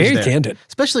on the stage. Very candid.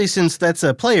 Especially since that's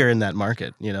a player in that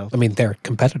market, I mean, they're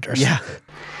competitors. Yeah.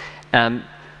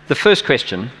 The first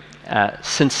question,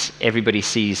 since everybody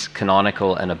sees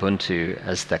Canonical and Ubuntu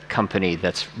as the company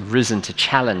that's risen to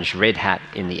challenge Red Hat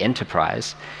in the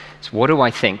enterprise, is what do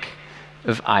I think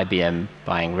of IBM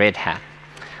buying Red Hat?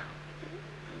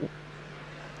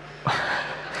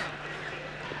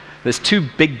 There's 2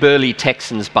 big burly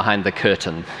Texans behind the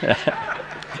curtain.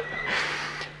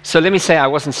 So let me say I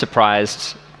wasn't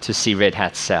surprised to see Red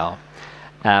Hat sell.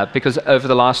 Because over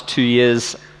the last 2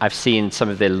 years, I've seen some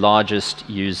of their largest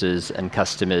users and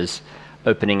customers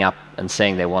opening up and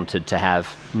saying they wanted to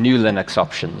have new Linux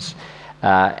options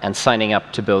and signing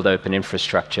up to build open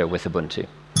infrastructure with Ubuntu.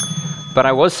 But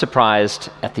I was surprised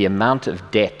at the amount of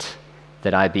debt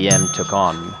that IBM took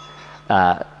on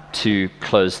to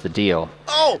close the deal.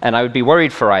 Oh. And I would be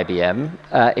worried for IBM,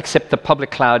 except the public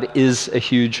cloud is a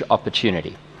huge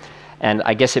opportunity. And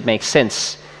I guess it makes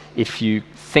sense if you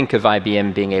think of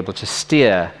IBM being able to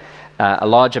steer a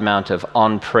large amount of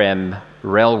on-prem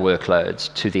RHEL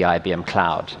workloads to the IBM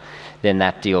cloud, then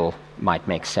that deal might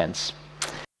make sense.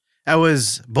 That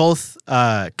was both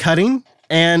cutting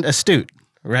and astute,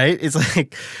 right? It's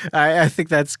like, I think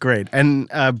that's great. And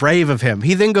brave of him.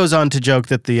 He then goes on to joke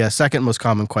that the second most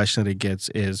common question that he gets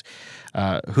is,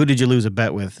 who did you lose a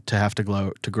bet with to have to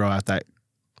grow out that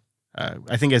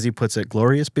I think, as he puts it,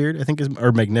 glorious beard, I think,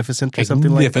 or magnificent or something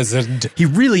like that. Magnificent. He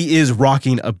really is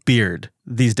rocking a beard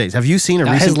these days. Have you seen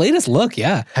his latest look,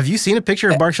 yeah. Have you seen a picture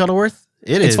of Mark Shuttleworth?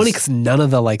 It's funny because none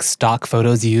of the stock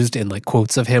photos used in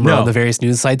quotes of him or on the various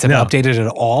news sites have updated at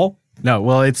all. No,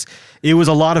 well, it was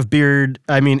a lot of beard.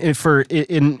 I mean,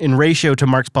 in ratio to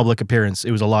Mark's public appearance,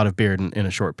 it was a lot of beard in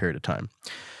a short period of time.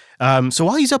 So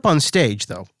while he's up on stage,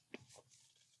 though,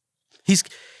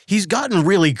 he's gotten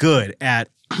really good at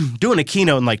doing a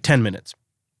keynote in 10 minutes.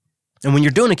 And when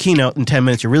you're doing a keynote in 10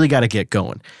 minutes, you really got to get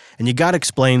going. And you got to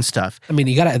explain stuff. I mean,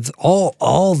 it's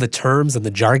all the terms and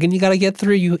the jargon you got to get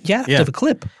through. You have to have a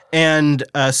clip. And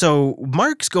so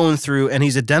Mark's going through and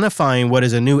he's identifying what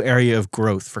is a new area of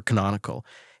growth for Canonical.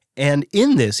 And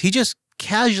in this, he just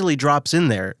casually drops in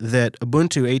there that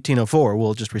Ubuntu 18.04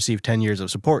 will just receive 10 years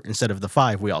of support instead of the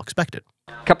 5 we all expected.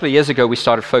 A couple of years ago, we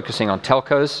started focusing on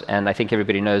telcos, and I think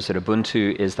everybody knows that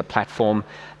Ubuntu is the platform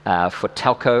for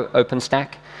telco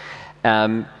OpenStack.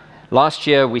 Last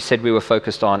year, we said we were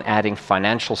focused on adding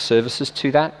financial services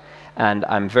to that, and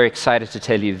I'm very excited to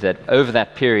tell you that over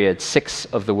that period, 6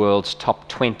 of the world's top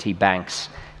 20 banks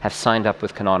have signed up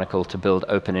with Canonical to build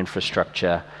open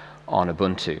infrastructure on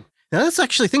Ubuntu. Now, let's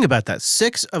actually think about that.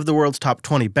 6 of the world's top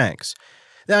 20 banks.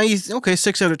 Now,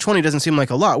 6 out of 20 doesn't seem like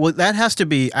a lot. Well, that has to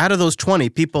be, out of those 20,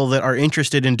 people that are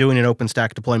interested in doing an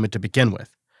OpenStack deployment to begin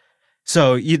with.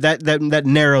 So that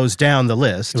narrows down the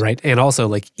list. Right. And also,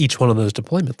 like, each one of those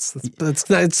deployments,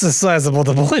 it's a sizable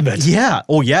deployment. Yeah.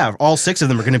 Oh, yeah. All 6 of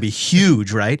them are going to be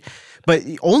huge, right? But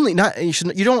you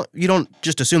don't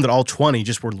just assume that all 20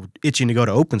 just were itching to go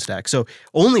to OpenStack. So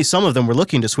only some of them were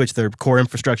looking to switch their core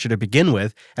infrastructure to begin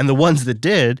with, and the ones that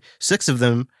did, 6 of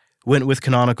them went with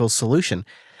Canonical's solution.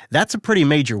 That's a pretty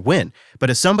major win. But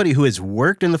as somebody who has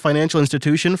worked in the financial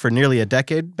institution for nearly a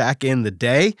decade back in the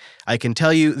day, I can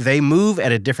tell you they move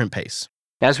at a different pace.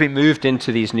 As we moved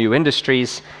into these new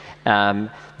industries,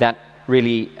 that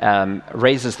really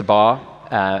raises the bar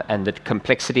and the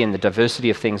complexity and the diversity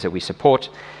of things that we support.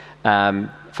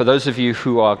 For those of you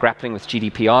who are grappling with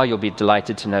GDPR, you'll be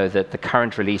delighted to know that the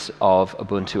current release of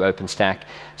Ubuntu OpenStack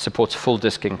supports full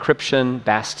disk encryption,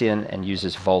 Bastion, and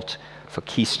uses Vault for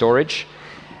key storage.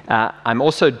 I'm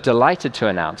also delighted to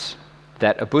announce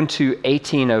that Ubuntu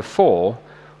 18.04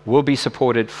 will be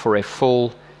supported for a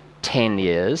full 10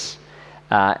 years,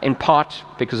 in part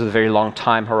because of the very long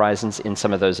time horizons in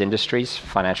some of those industries,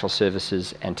 financial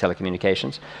services and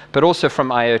telecommunications, but also from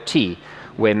IoT,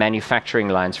 where manufacturing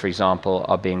lines, for example,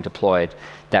 are being deployed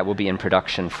that will be in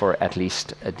production for at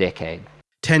least a decade.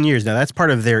 10 years. Now, that's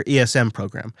part of their ESM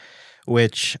program,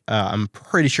 which I'm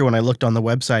pretty sure when I looked on the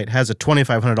website has a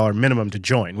 $2,500 minimum to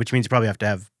join, which means you probably have to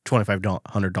have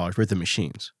 $2,500 worth of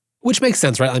machines. Which makes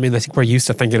sense, right? I mean, I think we're used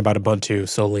to thinking about Ubuntu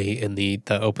solely in the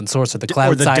open source or the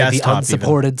cloud side, the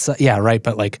unsupported side. Yeah, right.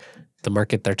 But like the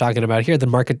market they're talking about here,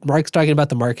 Mark's talking about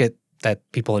the market that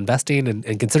people investing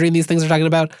and considering these things are talking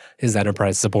about is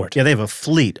enterprise support. Yeah, they have a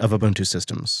fleet of Ubuntu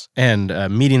systems, and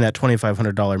meeting that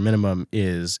 $2,500 minimum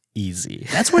is easy.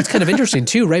 That's where it's kind of interesting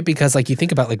too, right? Because like you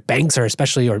think about like banks or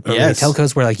especially or yes.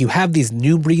 telcos where like you have these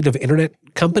new breed of internet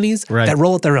companies that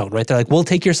roll it their own, right? They're like, we'll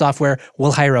take your software,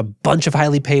 we'll hire a bunch of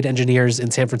highly paid engineers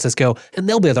in San Francisco, and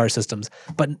they'll build our systems.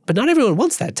 But not everyone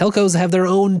wants that. Telcos have their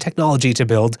own technology to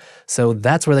build, so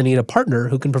that's where they need a partner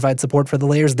who can provide support for the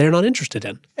layers they're not interested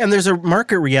in. And there's a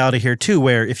market reality here too,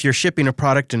 where if you're shipping a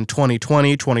product in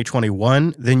 2020,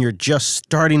 2021, then you're just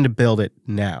starting to build it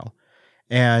now.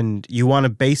 And you want to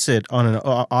base it on an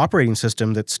operating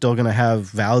system that's still going to have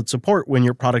valid support when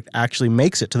your product actually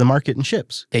makes it to the market and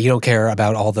ships. Yeah, you don't care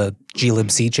about all the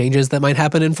glibc changes that might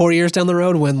happen in 4 years down the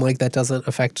road when like that doesn't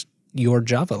affect your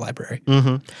Java library.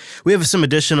 Mm-hmm. We have some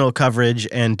additional coverage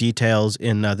and details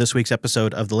in this week's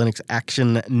episode of the Linux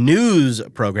Action News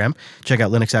program. Check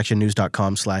out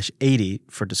linuxactionnews.com/80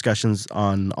 for discussions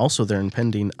on also their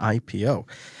impending IPO.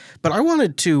 But I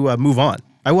wanted to move on.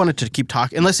 I wanted to keep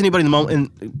talking, unless anybody in the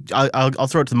moment, I'll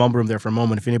throw it to the mumble room there for a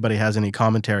moment if anybody has any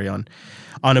commentary on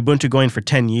Ubuntu going for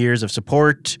 10 years of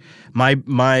support. My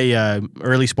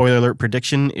early spoiler alert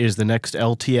prediction is the next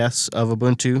LTS of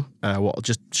Ubuntu will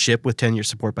just ship with 10 years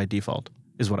support by default,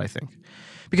 is what I think.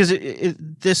 Because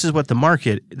this is what the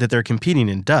market that they're competing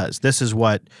in does. This is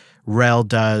what RHEL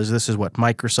does. This is what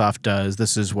Microsoft does.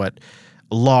 This is what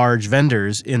large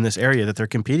vendors in this area that they're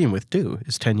competing with do,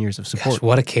 is 10 years of support. Gosh,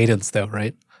 what a cadence though,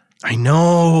 right? I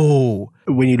know.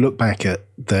 When you look back at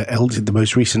the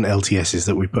most recent LTSs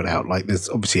that we put out, like there's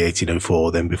obviously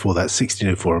 1804, then before that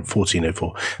 1604 and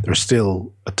 1404, there are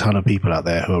still a ton of people out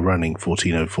there who are running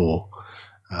 1404.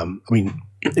 I mean,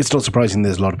 it's not surprising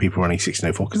there's a lot of people running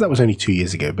 1604 because that was only 2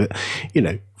 years ago. But,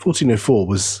 1404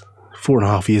 was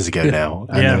 4.5 years ago now,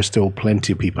 and there are still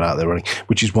plenty of people out there running,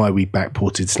 which is why we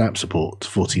backported Snap support to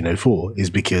 1404,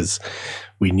 is because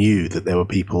we knew that there were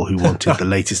people who wanted the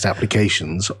latest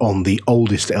applications on the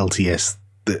oldest LTS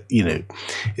that,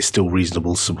 is still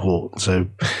reasonable support. So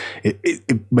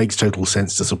it makes total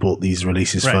sense to support these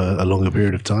releases for a longer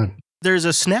period of time. There's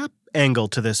a Snap angle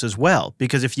to this as well,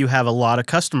 because if you have a lot of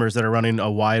customers that are running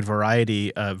a wide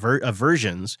variety of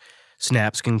versions,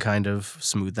 Snaps can kind of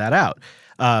smooth that out.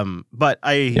 But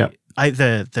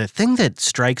the thing that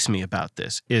strikes me about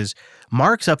this is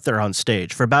Mark's up there on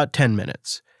stage for about 10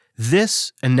 minutes.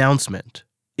 This announcement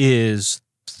is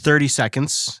 30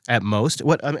 seconds at most.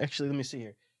 Actually, let me see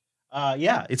here.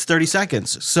 It's 30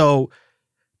 seconds. So,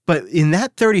 but in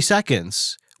that 30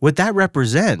 seconds, what that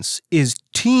represents is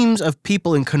teams of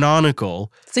people in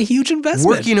Canonical. It's a huge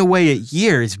investment. Working away at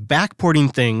years,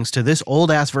 backporting things to this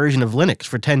old-ass version of Linux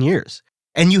for 10 years.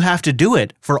 And you have to do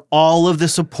it for all of the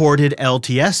supported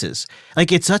LTSs.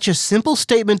 Like, it's such a simple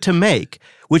statement to make,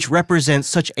 which represents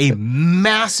such a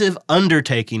massive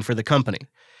undertaking for the company.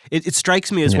 It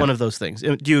strikes me as one of those things.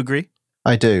 Do you agree?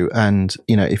 I do. And,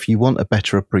 if you want a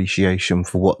better appreciation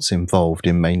for what's involved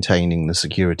in maintaining the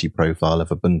security profile of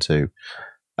Ubuntu,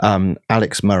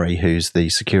 Alex Murray, who's the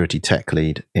security tech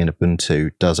lead in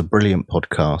Ubuntu, does a brilliant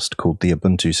podcast called the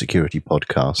Ubuntu Security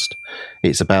Podcast.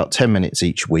 It's about 10 minutes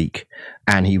each week,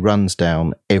 and he runs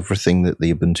down everything that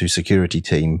the Ubuntu security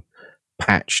team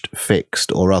patched,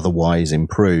 fixed, or otherwise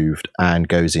improved, and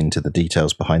goes into the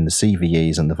details behind the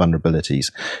CVEs and the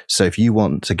vulnerabilities. So if you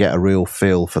want to get a real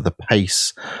feel for the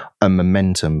pace and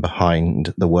momentum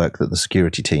behind the work that the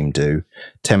security team do,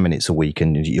 10 minutes a week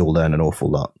and you'll learn an awful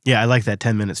lot. Yeah, I like that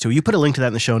 10 minutes too. You put a link to that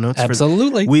in the show notes.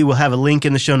 Absolutely. We will have a link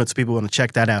in the show notes if people want to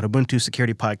check that out,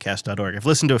 ubuntusecuritypodcast.org. I've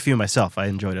listened to a few myself. I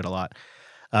enjoyed it a lot.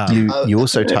 You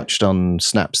also touched on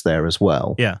snaps there as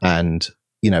well. Yeah. And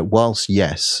whilst,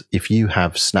 yes, if you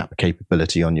have snap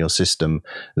capability on your system,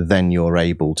 then you're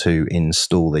able to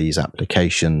install these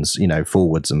applications,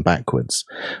 forwards and backwards.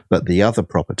 But the other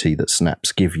property that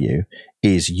snaps give you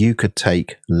is you could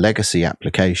take legacy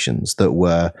applications that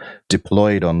were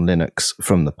deployed on Linux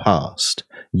from the past.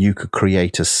 You could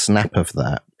create a snap of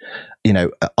that,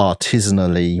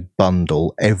 artisanally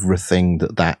bundle everything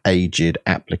that aged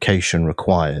application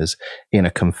requires in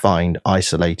a confined,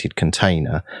 isolated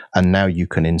container. And now you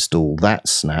can install that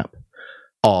snap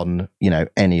on,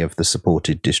 any of the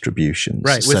supported distributions.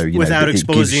 Right. Without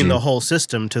exposing the whole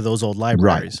system to those old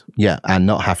libraries. Right. Yeah. And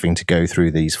not having to go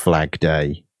through these flag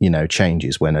day,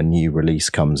 changes when a new release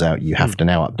comes out. You have to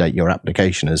now update your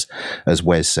application, as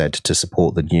Wes said, to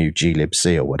support the new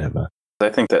glibc or whatever. I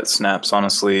think that snaps,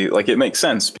 honestly, it makes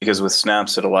sense because with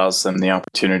snaps, it allows them the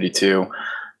opportunity to,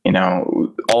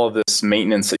 all of this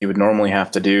maintenance that you would normally have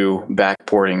to do,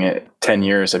 backporting it 10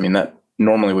 years. I mean, that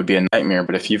normally would be a nightmare,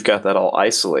 but if you've got that all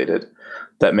isolated,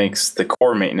 that makes the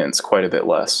core maintenance quite a bit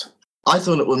less. I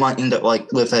thought it might end up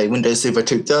with a Windows Server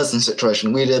 2000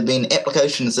 situation where there have been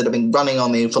applications that have been running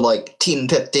on there for 10,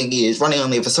 15 years, running on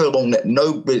there for so long that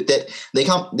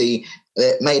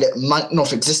that made it might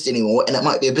not exist anymore, and it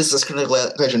might be a business critical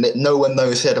application that no one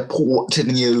knows how to port to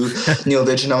the new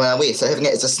version of iOS. So having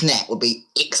it as a snap would be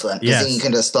excellent, because then you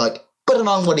can just put it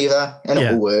on whatever and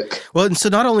it will work. Well, and so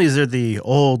not only is there the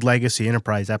old legacy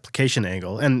enterprise application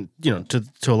angle, and to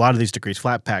a lot of these degrees,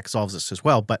 Flatpak solves this as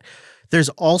well, but there's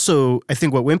also, I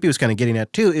think what Wimpy was kind of getting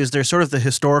at too, is there's sort of the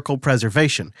historical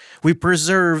preservation. We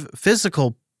preserve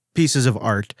physical pieces of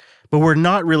art, but we're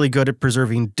not really good at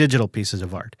preserving digital pieces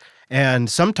of art. And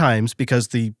sometimes, because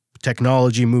the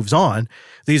technology moves on,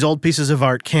 these old pieces of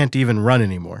art can't even run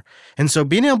anymore. And so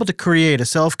being able to create a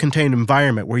self-contained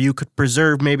environment where you could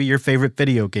preserve maybe your favorite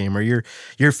video game or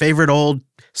your favorite old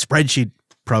spreadsheet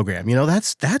program,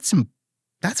 that's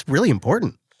really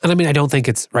important. And I mean, I don't think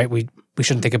it's right. We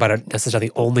shouldn't think about it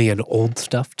necessarily only in old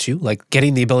stuff too.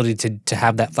 Getting the ability to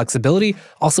have that flexibility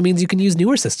also means you can use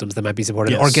newer systems that might be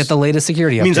supported or get the latest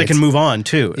security updates. It means I can move on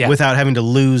too without having to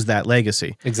lose that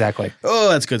legacy. Exactly. Oh,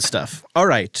 that's good stuff. All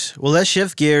right. Well, let's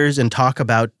shift gears and talk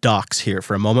about docs here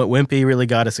for a moment. Wimpy really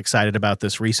got us excited about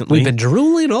this recently. We've been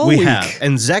drooling all week. We have.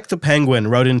 And Zek the Penguin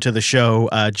wrote into the show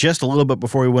just a little bit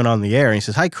before we went on the air. And he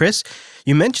says, "Hi, Chris.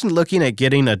 You mentioned looking at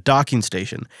getting a docking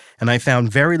station, and I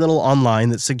found very little online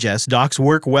that suggests docks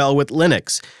work well with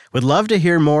Linux. Would love to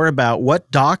hear more about what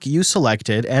dock you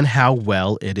selected and how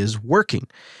well it is working."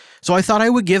 So I thought I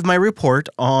would give my report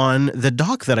on the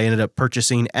dock that I ended up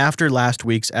purchasing after last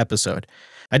week's episode.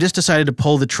 I just decided to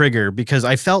pull the trigger because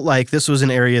I felt like this was an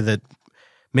area that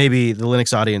maybe the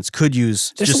Linux audience could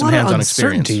use just some hands-on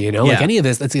experience. There's a lot of uncertainty, any of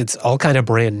this, it's all kind of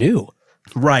brand new.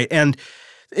 Right, and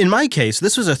in my case,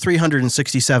 this was a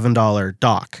 $367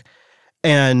 dock.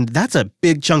 And that's a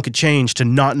big chunk of change to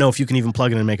not know if you can even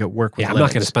plug in and make it work with Linux. I'm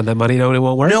not going to spend that money knowing it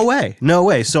won't work. No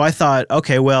way. So I thought,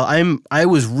 okay, well, I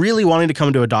was really wanting to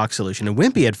come to a dock solution. And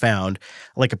Wimpy had found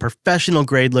a professional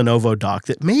grade Lenovo dock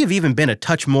that may have even been a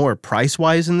touch more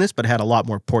price-wise than this, but had a lot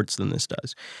more ports than this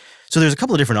does. So there's a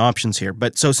couple of different options here.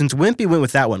 But so since Wimpy went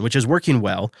with that one, which is working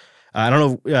well, I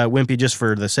don't know, Wimpy, just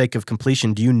for the sake of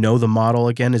completion, do you know the model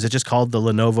again? Is it just called the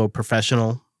Lenovo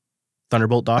Professional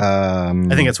Thunderbolt dock? I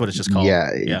think that's what it's just called. Yeah,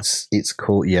 it's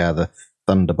called, the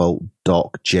Thunderbolt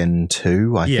dock Gen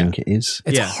 2, I think it is.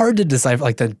 It's hard to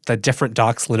decipher, the different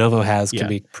docks Lenovo has can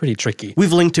be pretty tricky.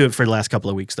 We've linked to it for the last couple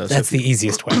of weeks, though. That's the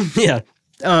easiest way. Yeah.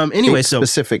 Anyway, it's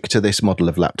specific to this model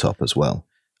of laptop as well.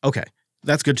 Okay.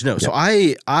 That's good to know. Yep. So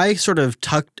I sort of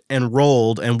tucked and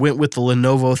rolled and went with the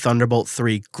Lenovo Thunderbolt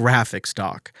 3 graphics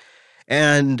dock.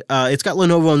 And it's got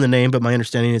Lenovo in the name, but my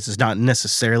understanding is it's not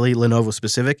necessarily Lenovo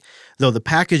specific, though the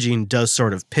packaging does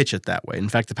sort of pitch it that way. In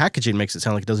fact, the packaging makes it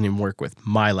sound like it doesn't even work with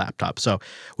my laptop. So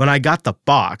when I got the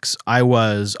box, I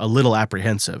was a little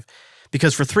apprehensive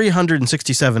because for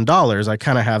 $367, I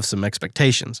kind of have some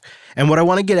expectations. And what I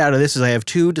want to get out of this is I have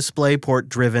two DisplayPort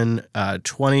driven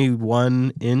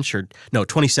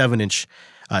 27-inch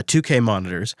 2K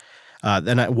monitors.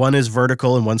 One is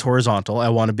vertical and one's horizontal. I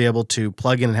want to be able to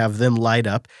plug in and have them light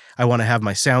up. I want to have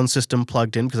my sound system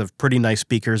plugged in because I have pretty nice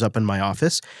speakers up in my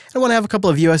office. I want to have a couple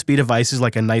of USB devices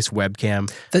like a nice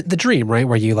webcam. The dream, right?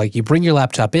 Where you bring your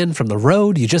laptop in from the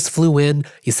road, you just flew in,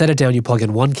 you set it down, you plug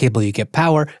in one cable, you get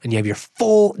power, and you have your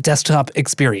full desktop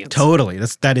experience. Totally.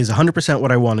 That is 100%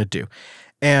 what I want to do.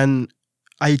 And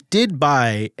I did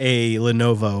buy a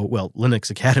Lenovo, Linux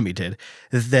Academy did,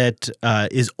 that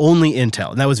is only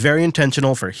Intel. And that was very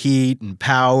intentional for heat and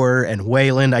power and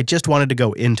Wayland. I just wanted to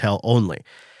go Intel only.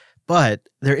 But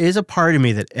there is a part of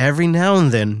me that every now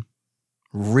and then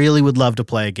really would love to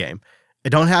play a game. I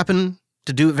don't happen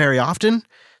to do it very often,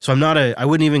 so I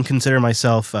wouldn't even consider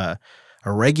myself a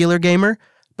regular gamer,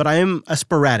 but I am a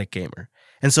sporadic gamer.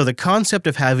 And so the concept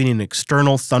of having an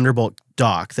external Thunderbolt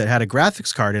dock that had a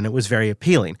graphics card in it was very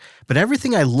appealing. But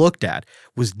everything I looked at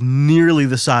was nearly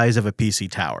the size of a PC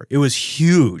tower. It was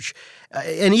huge.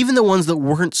 And even the ones that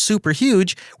weren't super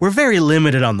huge were very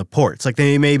limited on the ports. Like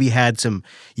they maybe had some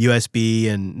USB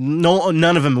and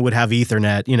none of them would have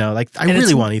Ethernet. I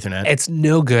really want Ethernet. It's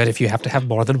no good if you have to have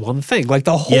more than one thing. Like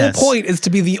the whole point is to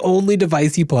be the only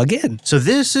device you plug in. So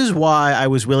this is why I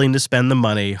was willing to spend the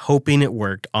money hoping it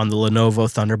worked on the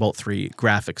Lenovo Thunderbolt 3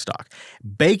 graphics dock.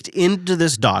 Baked into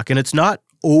this dock, and it's not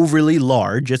overly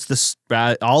large. It's this.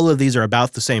 All of these are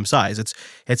about the same size.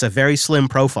 It's a very slim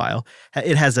profile.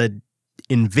 It has a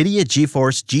NVIDIA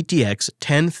GeForce GTX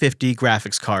 1050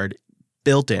 graphics card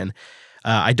built in.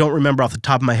 I don't remember off the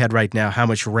top of my head right now how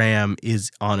much RAM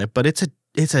is on it, but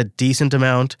it's a decent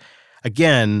amount.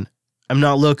 Again, I'm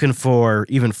not looking for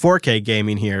even 4K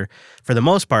gaming here. For the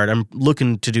most part, I'm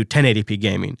looking to do 1080p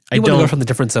gaming. You want to go from the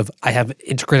difference of I have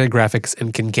integrated graphics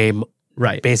and can game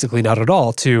basically not at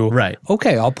all to,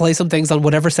 okay, I'll play some things on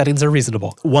whatever settings are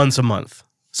reasonable. Once a month.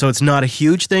 So it's not a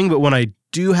huge thing, but when I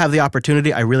do have the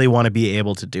opportunity, I really want to be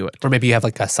able to do it. Or maybe you have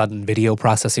like a sudden video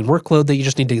processing workload that you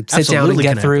just need to sit down and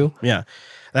get through. Yeah,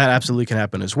 that absolutely can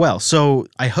happen as well. So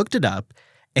I hooked it up,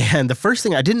 and the first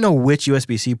thing, I didn't know which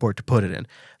USB-C port to put it in.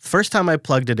 The first time I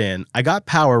plugged it in, I got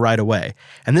power right away.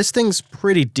 And this thing's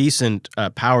pretty decent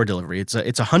power delivery. It's a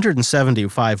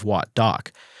 175 watt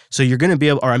dock. So you're going to be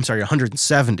able,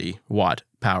 170 watt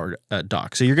powered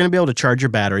dock. So you're going to be able to charge your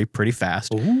battery pretty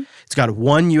fast. Ooh. It's got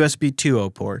one USB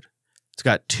 2.0 port. It's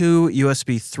got two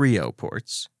USB 3.0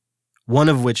 ports, one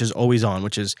of which is always on,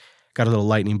 which is got a little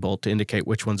lightning bolt to indicate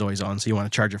which one's always on. So you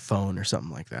want to charge your phone or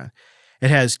something like that. It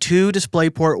has two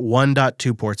DisplayPort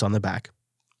 1.2 ports on the back,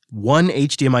 one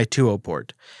HDMI 2.0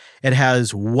 port. It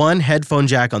has one headphone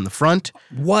jack on the front.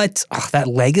 What? Oh, that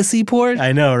legacy port?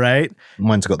 I know, right?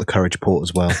 Mine's got the Courage port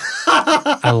as well.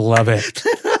 I love it.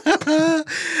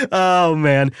 Oh,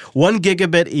 man. 1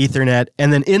 gigabit Ethernet.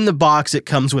 And then in the box, it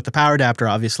comes with the power adapter,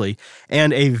 obviously,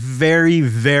 and a very,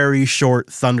 very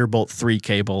short Thunderbolt 3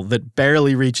 cable that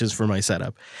barely reaches for my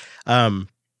setup.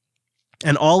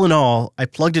 And all in all, I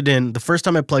plugged it in. The first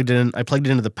time I plugged it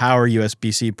into the power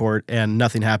USB-C port, and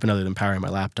nothing happened other than powering my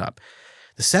laptop.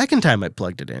 The second time I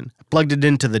plugged it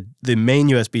into the main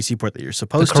USB-C port that you're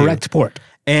supposed to. The correct port.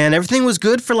 And everything was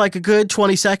good for like a good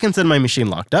 20 seconds, and my machine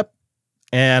locked up,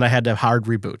 and I had to hard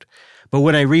reboot. But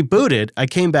when I rebooted, I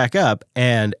came back up,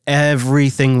 and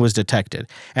everything was detected.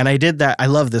 And I did that. I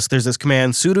love this. There's this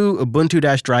command, sudo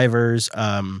ubuntu-drivers,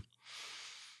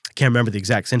 I can't remember the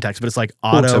exact syntax, but it's like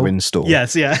auto install.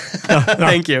 Yes, yeah.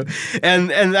 Thank you.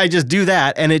 And I just do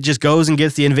that, and it just goes and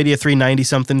gets the NVIDIA 390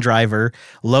 something driver,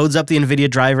 loads up the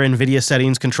NVIDIA driver, NVIDIA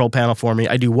settings control panel for me.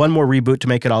 I do one more reboot to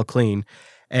make it all clean.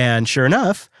 And sure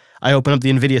enough, I open up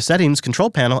the NVIDIA settings control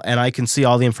panel, and I can see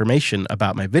all the information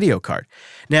about my video card.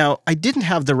 Now, I didn't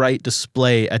have the right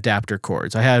display adapter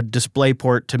cords. I had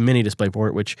DisplayPort to mini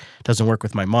DisplayPort, which doesn't work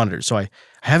with my monitors. So I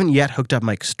haven't yet hooked up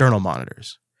my external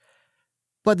monitors.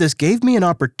 But this gave me an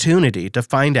opportunity to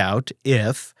find out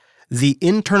if the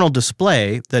internal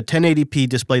display, the 1080p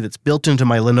display that's built into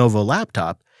my Lenovo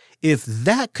laptop, if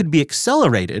that could be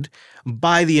accelerated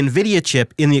by the NVIDIA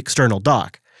chip in the external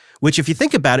dock, which if you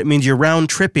think about it means you're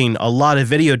round-tripping a lot of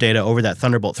video data over that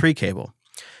Thunderbolt 3 cable.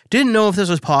 Didn't know if this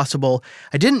was possible.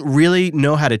 I didn't really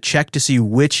know how to check to see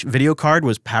which video card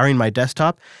was powering my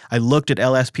desktop. I looked at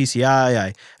LSPCI,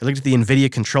 I looked at the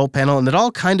NVIDIA control panel, and it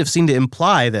all kind of seemed to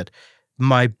imply that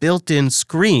my built-in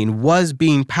screen was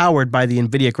being powered by the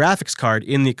NVIDIA graphics card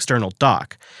in the external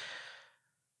dock.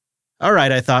 All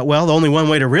right, I thought, well, the only one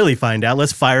way to really find out,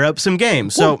 let's fire up some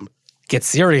games. So get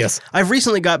serious. I've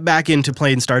recently got back into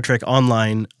playing Star Trek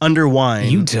Online under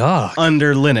Wine. You dog.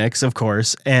 Under Linux, of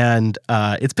course, and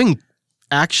it's been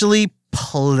actually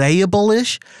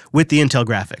playable-ish with the Intel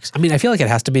graphics. I mean, I feel like it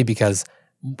has to be because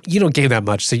You don't game that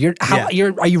much, so are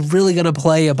you really going to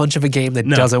play a bunch of a game that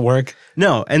doesn't work?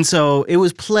 No, and so it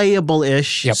was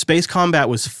playable-ish. Yep. Space combat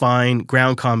was fine.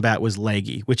 Ground combat was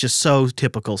laggy, which is so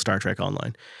typical Star Trek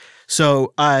Online.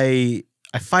 So I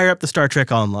fire up the Star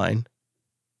Trek Online,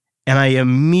 and I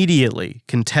immediately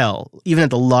can tell, even at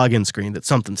the login screen, that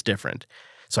something's different.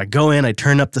 So I go in, I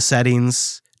turn up the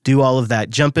settings, do all of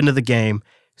that, jump into the game,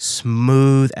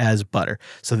 smooth as butter.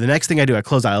 So the next thing I do, I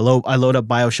close out, I load up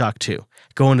BioShock 2,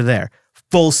 go into there,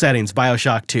 full settings,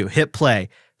 BioShock 2, hit play,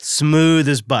 smooth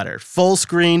as butter, full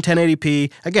screen,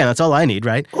 1080p. Again, that's all I need,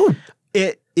 right? Ooh.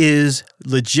 It is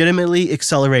legitimately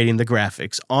accelerating the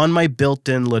graphics on my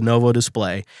built-in Lenovo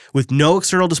display with no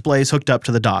external displays hooked up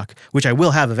to the dock, which I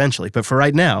will have eventually. But for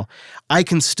right now, I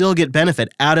can still get benefit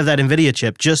out of that NVIDIA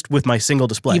chip just with my single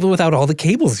display. Even without all the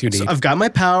cables you need. So I've got my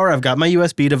power, I've got my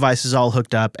USB devices all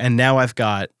hooked up, and now I've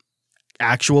got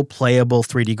actual playable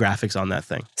 3D graphics on that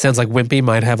thing. Sounds like Wimpy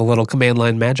might have a little command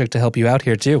line magic to help you out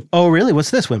here too. Oh, really?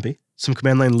 What's this, Wimpy? Some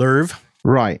command line lerv?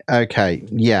 Right. Okay.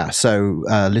 Yeah. So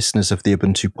listeners of the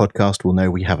Ubuntu podcast will know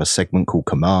we have a segment called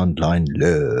Command Line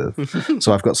Love.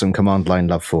 So I've got some command line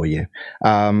love for you.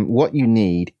 What you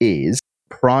need is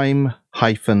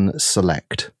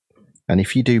prime-select. And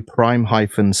if you do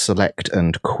prime-select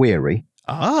and query.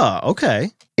 Ah,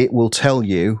 okay. It will tell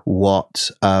you what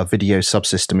video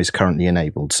subsystem is currently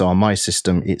enabled. So on my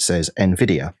system, it says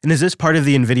NVIDIA. And is this part of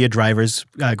the NVIDIA drivers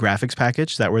graphics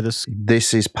package? Is that where this?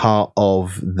 This is part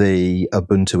of the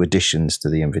Ubuntu additions to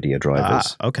the NVIDIA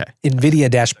drivers. Ah, okay.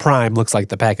 NVIDIA-Prime looks like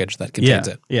the package that contains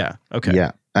it. Yeah, okay.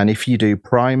 Yeah, and if you do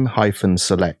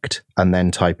prime-select and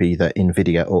then type either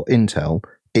NVIDIA or Intel,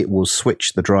 it will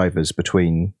switch the drivers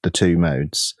between the two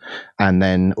modes. And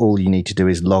then all you need to do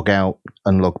is log out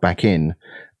and log back in.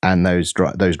 And those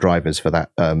drivers for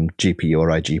that GPU or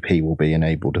IGP will be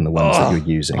enabled in the ones that you're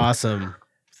using. Awesome.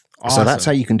 So that's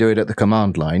how you can do it at the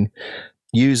command line.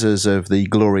 Users of the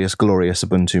glorious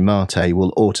Ubuntu Mate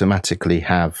will automatically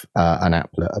have an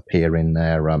applet appear in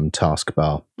their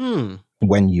taskbar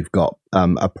when you've got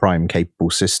a Prime capable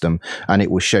system, and it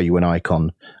will show you an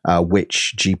icon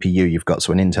which GPU you've got.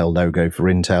 So an Intel logo for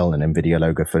Intel, an NVIDIA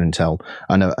logo for Intel,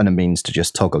 and a means to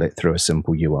just toggle it through a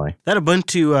simple UI. That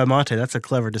Ubuntu Mate, that's a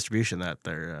clever distribution that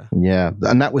they're... Yeah,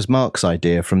 and that was Mark's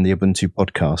idea from the Ubuntu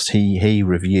podcast. He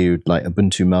reviewed like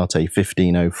Ubuntu Mate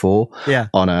 1504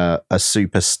 on a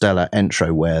super stellar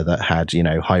entroware that had,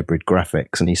 hybrid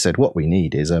graphics. And he said, what we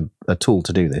need is a tool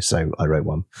to do this. So I wrote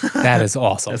one. That is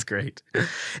awesome. That's great.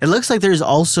 It looks like there's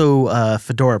also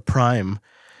Fedora Prime,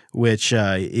 which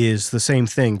is the same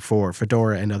thing for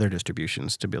Fedora and other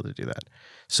distributions to be able to do that.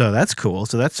 So that's cool.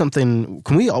 So that's something.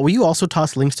 Will you also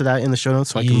toss links to that in the show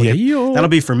notes? So I can look at, that'll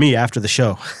be for me after the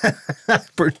show. At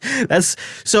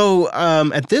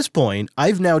this point,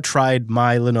 I've now tried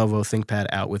my Lenovo ThinkPad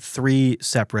out with 3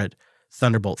 separate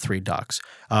Thunderbolt 3 docks.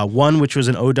 One which was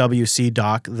an OWC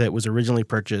dock that was originally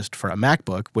purchased for a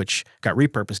MacBook, which got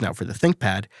repurposed now for the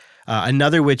ThinkPad.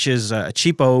 Another which is a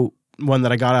cheapo one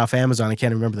that I got off Amazon. I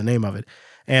can't remember the name of it.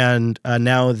 And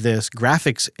now this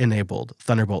graphics-enabled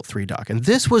Thunderbolt 3 dock. And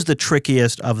this was the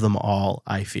trickiest of them all,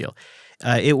 I feel.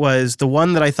 It was the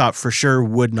one that I thought for sure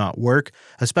would not work,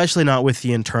 especially not with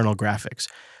the internal graphics.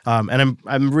 And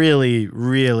I'm really,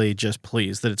 really just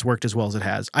pleased that it's worked as well as it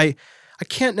has. I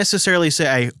can't necessarily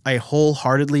say I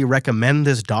wholeheartedly recommend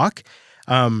this dock.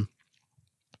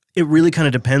 It really kind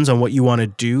of depends on what you want to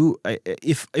do.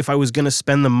 If I was going to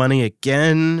spend the money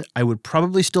again, I would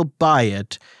probably still buy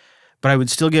it, but I would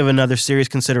still give another serious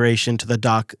consideration to the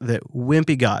dock that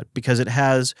Wimpy got because it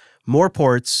has more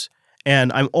ports,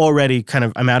 and I'm already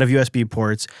I'm out of USB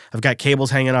ports. I've got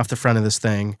cables hanging off the front of this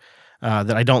thing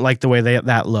that I don't like the way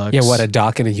that looks. Yeah, what, a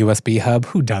dock and a USB hub?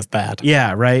 Who does that?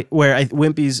 Yeah, right. Where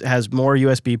Wimpy's has more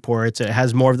USB ports. It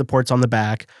has more of the ports on the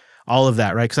back. All of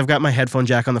that, right? Because I've got my headphone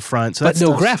jack on the front. So but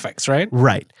no graphics, right?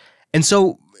 Right. And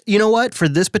so, you know what? For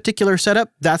this particular setup,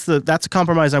 that's a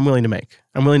compromise I'm willing to make.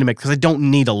 Because I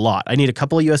don't need a lot. I need a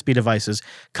couple of USB devices,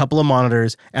 a couple of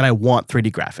monitors, and I want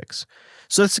 3D graphics.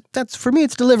 So that's for me,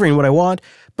 it's delivering what I want,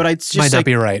 but it's just might not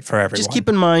be right for everyone. Just keep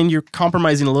in mind you're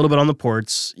compromising a little bit on the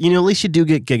ports. At least you do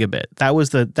get gigabit. That was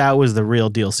the real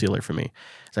deal sealer for me.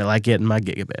 So I like getting my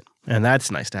gigabit. And that's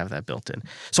nice to have that built in.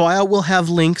 So I will have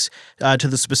links to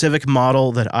the specific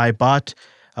model that I bought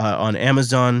on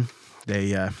Amazon.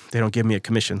 They don't give me a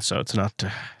commission, so it's not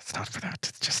for that.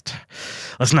 It's just,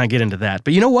 let's not get into that.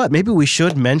 But you know what? Maybe we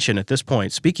should mention at this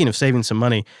point, speaking of saving some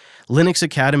money, Linux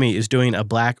Academy is doing a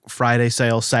Black Friday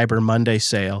sale, Cyber Monday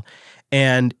sale.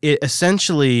 And it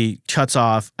essentially cuts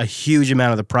off a huge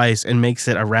amount of the price and makes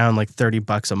it around like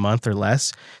 $30 a month or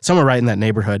less, somewhere right in that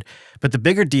neighborhood. But the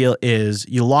bigger deal is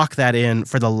you lock that in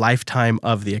for the lifetime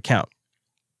of the account.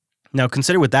 Now,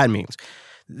 consider what that means.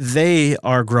 They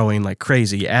are growing like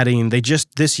crazy, they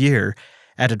just this year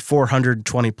added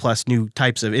 420 plus new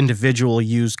types of individual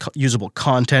usable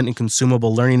content and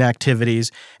consumable learning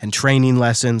activities and training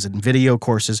lessons and video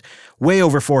courses, way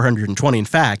over 420. In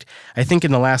fact, I think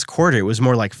in the last quarter, it was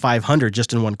more like 500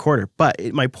 just in one quarter.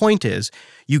 But my point is,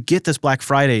 you get this Black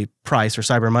Friday price or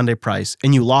Cyber Monday price,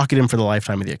 and you lock it in for the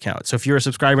lifetime of the account. So if you're a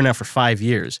subscriber now for 5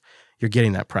 years, you're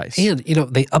getting that price. And,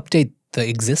 they update the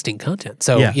existing content.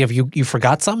 So if you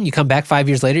forgot something, you come back 5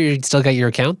 years later, you still got your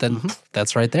account, then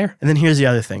that's right there. And then here's the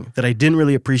other thing that I didn't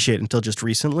really appreciate until just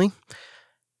recently.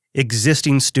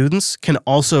 Existing students can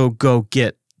also go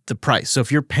get the price. So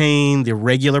if you're paying the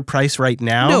regular price right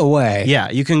now. No way. Yeah,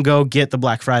 you can go get the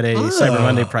Black Friday, Cyber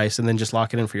Monday price and then just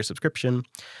lock it in for your subscription.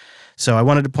 So I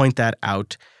wanted to point that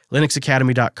out.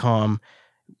 linuxacademy.com.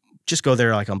 Just go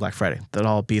there like on Black Friday.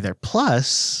 That'll all be there.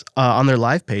 Plus, on their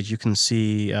live page, you can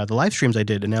see the live streams I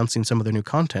did announcing some of their new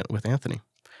content with Anthony,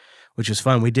 which was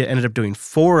fun. We ended up doing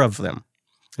 4 of them.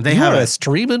 They have a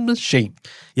streaming machine.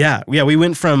 Yeah. We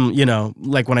went from,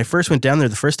 like when I first went down there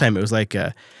the first time, it was like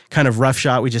a kind of rough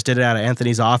shot. We just did it out of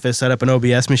Anthony's office, set up an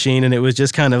OBS machine, and it was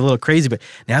just kind of a little crazy. But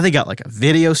now they got like a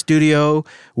video studio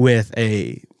with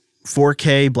a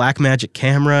 4K Blackmagic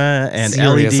camera and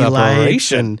Serious LED lights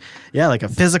operation. and like a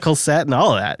physical set and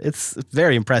all of that. It's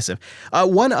very impressive.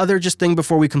 One other just thing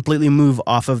before we completely move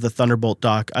off of the Thunderbolt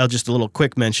dock, I'll just a little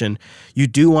quick mention. You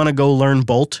do want to go learn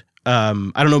Bolt. I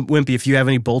don't know, Wimpy, if you have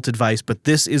any Bolt advice, but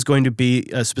this is going to be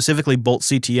specifically Bolt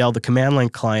CTL, the command line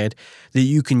client that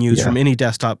you can use from any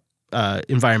desktop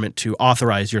environment to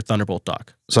authorize your Thunderbolt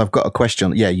dock. So I've got a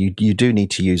question. Yeah, you do need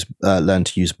to learn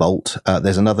to use Bolt.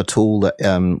 There's another tool that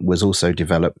was also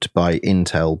developed by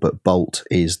Intel, but Bolt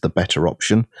is the better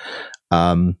option.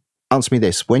 Answer me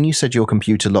this. When you said your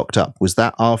computer locked up, was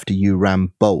that after you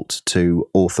ran Bolt to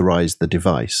authorize the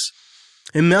device?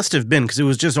 It must have been, because it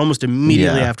was just almost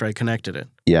immediately after I connected it.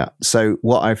 Yeah. So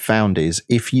what I've found is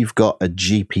if you've got a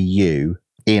GPU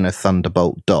in a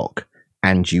Thunderbolt dock,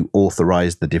 and you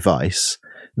authorize the device,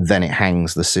 then it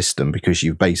hangs the system because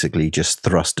you've basically just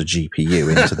thrust a GPU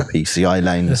into the PCI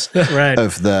lanes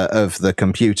of the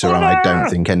computer. And I don't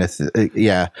think anything.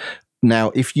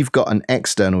 Now, if you've got an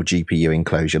external GPU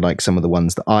enclosure, like some of the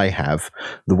ones that I have,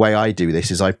 the way I do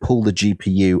this is I pull the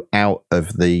GPU out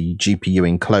of the GPU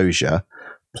enclosure,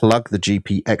 plug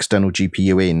the external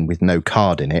GPU in with no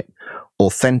card in it,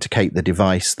 authenticate the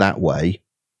device that way,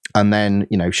 and then,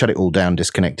 shut it all down,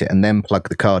 disconnect it, and then plug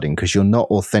the card in, because you're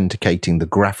not authenticating the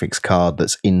graphics card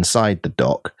that's inside the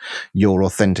dock. You're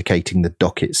authenticating the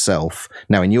dock itself.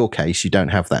 Now, in your case, you don't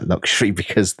have that luxury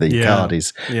because the card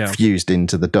is fused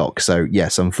into the dock. So,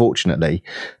 yes, unfortunately,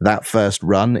 that first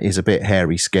run is a bit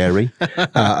hairy, scary.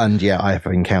 And I have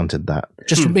encountered that.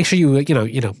 Just make sure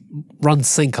you run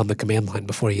sync on the command line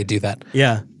before you do that.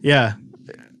 Yeah.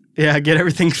 Get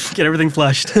everything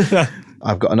flushed.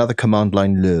 I've got another command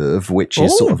line lerv, which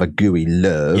is sort of a GUI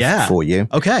lerv for you.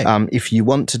 Okay. If you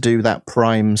want to do that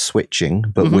prime switching,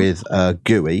 but with a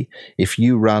GUI, if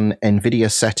you run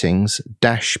NVIDIA settings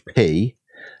 -P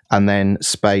and then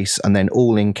space and then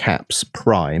all in caps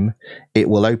prime, it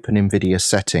will open NVIDIA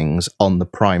settings on the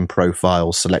prime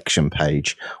profile selection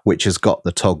page, which has got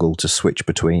the toggle to switch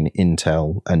between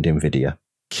Intel and NVIDIA.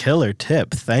 Killer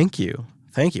tip. Thank you,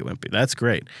 Wimpy. That's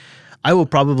great. I will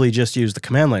probably just use the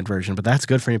command line version, but that's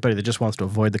good for anybody that just wants to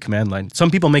avoid the command line.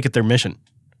 Some people make it their mission.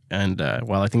 And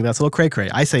while I think that's a little cray-cray,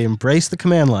 I say embrace the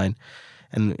command line.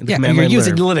 And the command you're line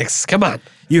using Linux. Come on.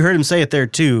 You heard him say it there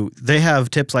too. They have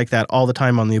tips like that all the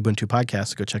time on the Ubuntu podcast.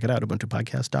 So go check it out,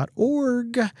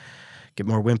 ubuntupodcast.org. Get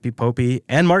more Wimpy, Popey,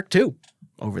 and Mark too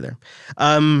over there.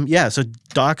 So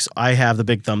docs, I have the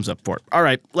big thumbs up for. All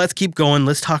right, let's keep going.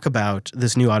 Let's talk about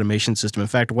this new automation system. In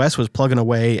fact, Wes was plugging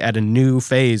away at a new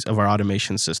phase of our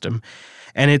automation system,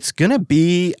 and it's going to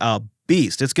be a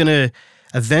beast. It's going to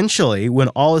eventually, when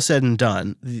all is said and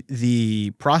done, the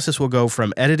process will go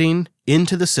from editing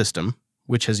into the system,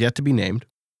 which has yet to be named.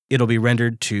 It'll be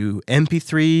rendered to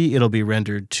MP3. It'll be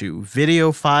rendered to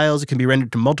video files. It can be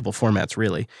rendered to multiple formats,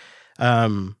 really.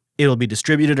 It'll be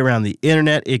distributed around the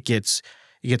internet. It gets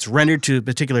rendered to a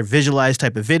particular visualized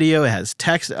type of video. It has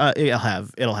text. It'll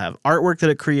have artwork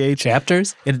that it creates.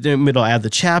 Chapters. It'll add the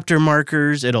chapter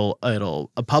markers. It'll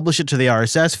publish it to the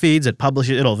RSS feeds.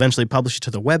 It'll eventually publish it to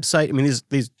the website. I mean,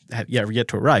 these have yet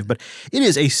to arrive, but it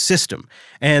is a system.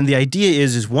 And the idea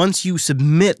is once you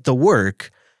submit the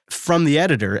work, from the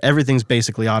editor, everything's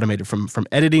basically automated from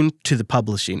editing to the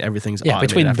publishing. Everything's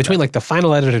automated. Between like the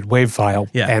final edited WAV file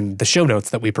and the show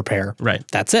notes that we prepare. Right.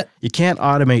 That's it. You can't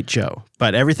automate Joe,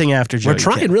 but everything after Joe. We're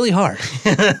trying really hard.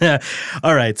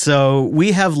 All right. So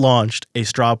we have launched a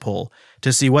straw poll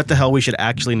to see what the hell we should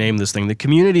actually name this thing. The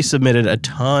community submitted a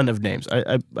ton of names.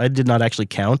 I did not actually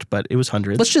count, but it was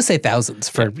hundreds. Let's just say thousands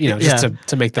for, just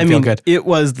to make them feel good. It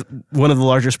was one of the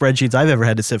larger spreadsheets I've ever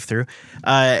had to sift through.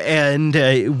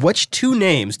 Which 2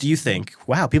 names do you think?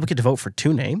 Wow, people get to vote for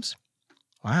 2 names?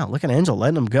 Wow, look at Angel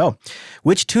letting them go.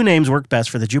 Which 2 names work best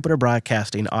for the Jupiter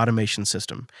Broadcasting automation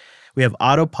system? We have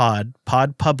Autopod,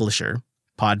 Pod Publisher,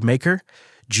 Podmaker,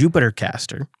 Jupiter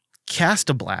Caster,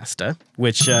 Castablasta,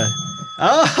 which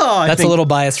that's a little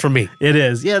biased for me. It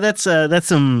is. Yeah, that's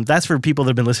for people that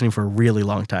have been listening for a really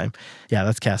long time. Yeah,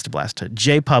 that's Castablasta.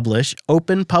 JPublish,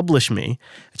 Open Publish Me,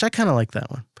 which I kind of like that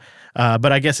one.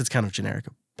 But I guess it's kind of generic.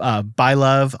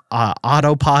 Bylove,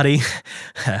 Autopotty,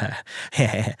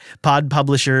 Pod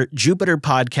Publisher, Jupiter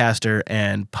Podcaster,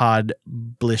 and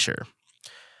Podblisher.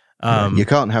 You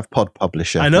can't have Pod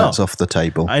Publisher. I know. That's off the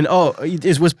table. I know.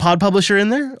 Was Pod Publisher in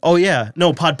there? Oh, yeah.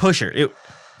 No, Pod Pusher. It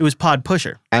was Pod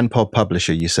Pusher. And Pod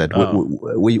Publisher, you said.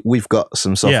 We've got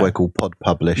some software called Pod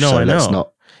Publish, no, so I know. let's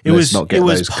not get it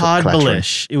was those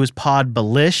Podbalish. It was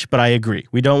Podbalish, but I agree.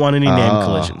 We don't want any name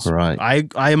collisions. Right.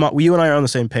 You and I are on the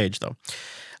same page, though.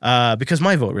 Because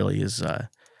my vote really is... I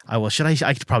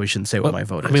probably shouldn't say what my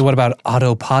vote is. I mean, what about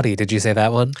Autopotty? Did you say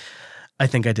that one? I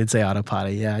think I did say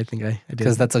Autopotty. Yeah, I think I did.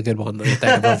 Because that's a good one that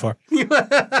I vote for.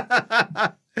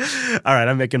 All right,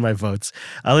 I'm making my votes.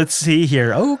 Let's see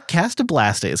here. Oh,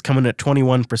 Castablasta is coming at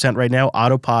 21% right now.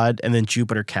 Autopod, and then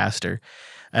Jupiter Caster,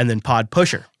 and then Pod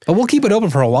Pusher. But we'll keep it open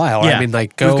for a while. Yeah. I mean,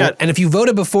 go. And if you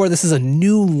voted before, this is a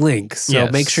new link. So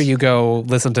make sure you go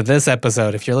listen to this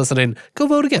episode. If you're listening, go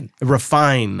vote again. A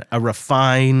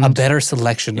better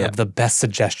selection of the best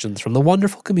suggestions from the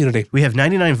wonderful community. We have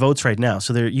 99 votes right now.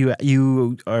 So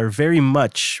you are very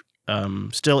much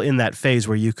still in that phase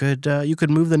where you could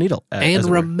move the needle. And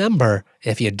remember,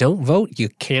 if you don't vote, you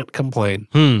can't complain.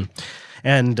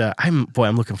 And I'm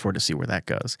looking forward to see where that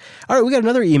goes. All right, we got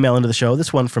another email into the show.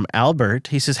 This one from Albert.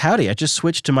 He says, "Howdy, I just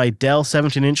switched to my Dell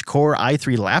 17-inch Core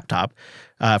i3 laptop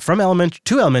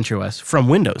to Elementary OS from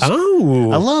Windows. Oh,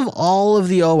 I love all of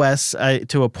the OS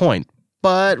to a point,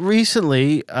 but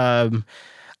recently I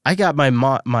got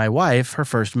my wife her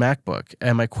first MacBook,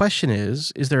 and my question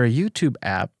is there a YouTube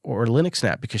app or Linux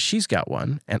app, because she's got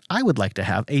one, and I would like to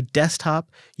have a desktop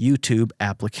YouTube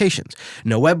applications.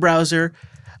 No web browser."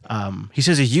 He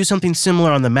says he's used something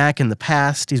similar on the Mac in the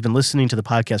past. He's been listening to the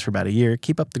podcast for about a year.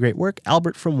 Keep up the great work.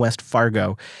 Albert from West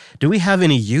Fargo. Do we have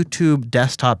any YouTube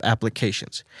desktop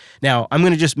applications? Now, I'm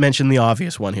going to just mention the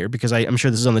obvious one here because I'm sure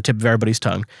this is on the tip of everybody's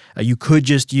tongue. You could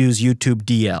just use YouTube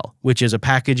DL, which is a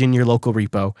package in your local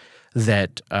repo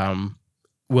that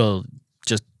will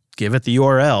just give it the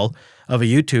URL of a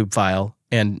YouTube file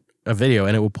and a video,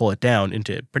 and it will pull it down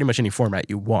into pretty much any format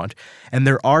you want. And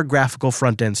there are graphical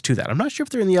front ends to that. I'm not sure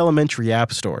if they're in the elementary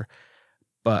app store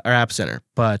or app center,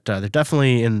 but they're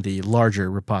definitely in the larger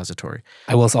repository.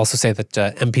 I will also say that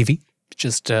MPV,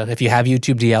 just if you have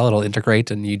YouTube DL, it'll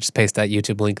integrate, and you just paste that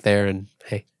YouTube link there, and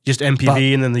hey. Just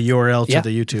MPV and then the URL to the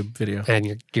YouTube video. And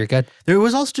you're good.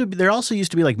 There also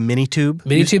used to be like Minitube.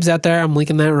 Minitube's out there. I'm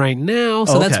linking that right now.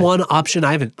 So that's one option.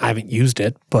 I haven't used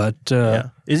it, but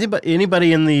Is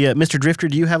anybody in the Mr. Drifter,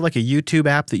 do you have like a YouTube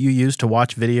app that you use to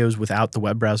watch videos without the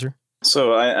web browser?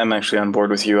 So I'm actually on board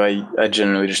with you. I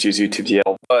generally just use YouTube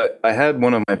DL, but I had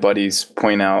one of my buddies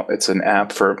point out it's an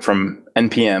app from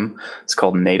NPM. It's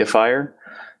called Natifier.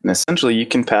 And essentially, you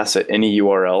can pass it any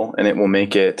URL, and it will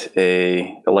make it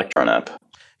a Electron app.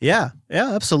 Yeah,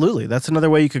 absolutely. That's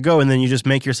another way you could go, and then you just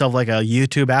make yourself like a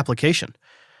YouTube application.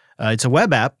 It's a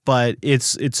web app, but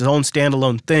it's its own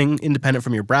standalone thing, independent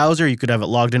from your browser. You could have it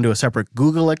logged into a separate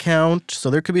Google account,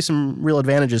 so there could be some real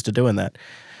advantages to doing that.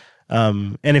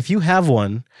 And if you have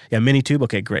one, Minitube,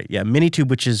 okay, great. Yeah, Minitube,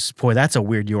 which is, that's a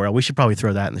weird URL. We should probably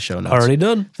throw that in the show notes. Already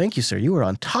done. Thank you, sir. You were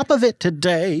on top of it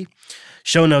today.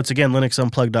 Show notes, again,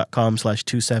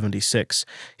 linuxunplugged.com/276.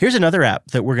 Here's another app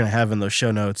that we're going to have in those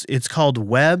show notes. It's called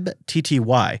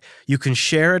WebTTY. You can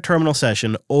share a terminal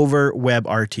session over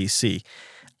WebRTC.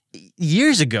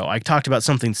 Years ago, I talked about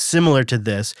something similar to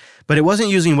this, but it wasn't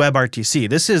using WebRTC.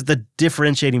 This is the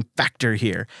differentiating factor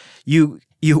here. You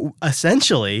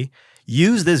essentially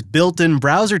use this built-in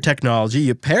browser technology.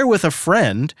 You pair with a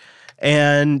friend,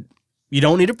 and you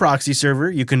don't need a proxy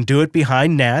server. You can do it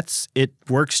behind NATs. It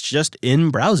works just in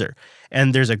browser.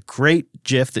 And there's a great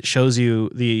GIF that shows you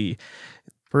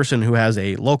person who has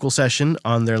a local session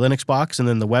on their Linux box and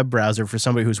then the web browser for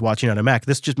somebody who's watching on a Mac.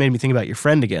 This just made me think about your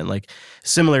friend again. Like,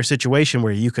 similar situation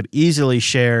where you could easily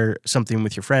share something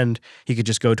with your friend. He could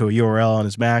just go to a URL on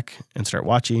his Mac and start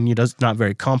watching. It's not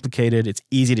very complicated. It's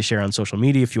easy to share on social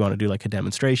media if you want to do like a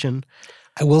demonstration.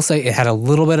 I will say it had a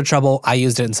little bit of trouble. I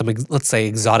used it in some, let's say,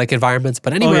 exotic environments,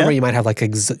 but anywhere where you might have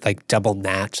like double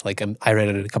NAT, like I ran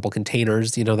it in a couple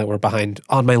containers, that were behind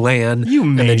on my LAN. You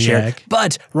maniac.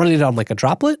 But running it on like a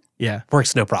droplet,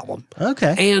 works no problem.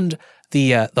 Okay. And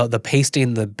the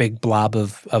pasting the big blob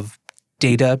of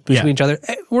data between each other,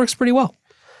 it works pretty well.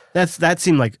 That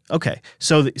seemed like okay.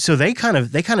 So they kind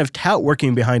of tout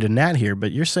working behind a NAT here,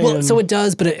 but you're saying so it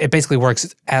does, but it basically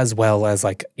works as well as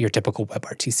like your typical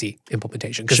WebRTC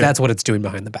implementation because that's what it's doing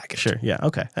behind the backend. Sure, yeah,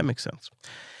 okay, that makes sense.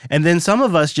 And then some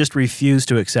of us just refuse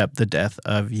to accept the death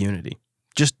of Unity.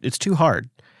 Just it's too hard.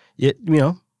 It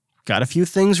got a few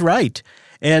things right.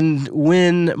 And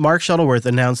when Mark Shuttleworth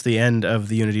announced the end of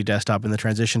the Unity desktop and the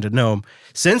transition to GNOME,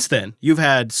 since then, you've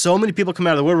had so many people come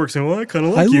out of the woodwork saying, well, I kind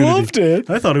of like Unity. I loved it.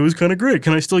 I thought it was kind of great.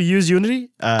 Can I still use Unity?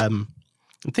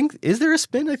 Is there a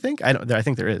spin, I think? I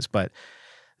think there is, but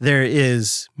there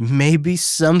is maybe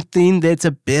something that's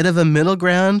a bit of a middle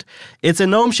ground. It's a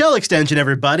GNOME shell extension,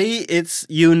 everybody. It's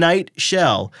Unite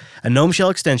Shell, a GNOME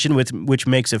shell extension which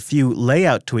makes a few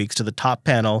layout tweaks to the top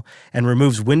panel and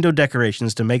removes window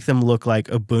decorations to make them look like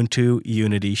Ubuntu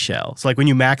Unity Shell. So like when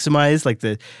you maximize, like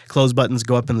the close buttons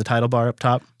go up in the title bar up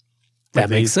top.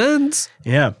 That makes sense.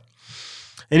 Yeah.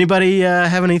 Anybody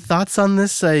have any thoughts on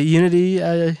this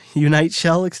Unity Unite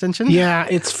Shell extension? Yeah,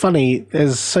 it's funny.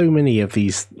 There's so many of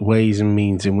these ways and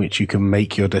means in which you can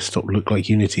make your desktop look like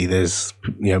Unity. There's,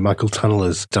 Michael Tunnell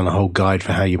has done a whole guide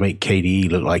for how you make KDE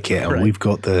look like it, and we've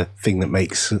got the thing that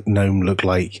makes GNOME look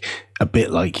like a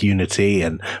bit like Unity,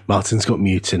 and Martin's got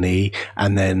Mutiny,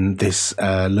 and then this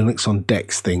Linux on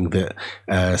Dex thing that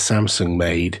Samsung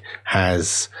made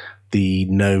has the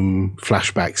GNOME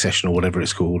flashback session or whatever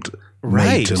it's called.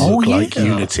 Made to look like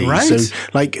Unity. Right. So,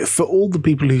 like, for all the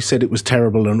people who said it was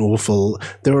terrible and awful,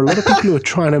 there are a lot of people who are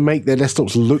trying to make their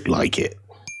desktops look like it.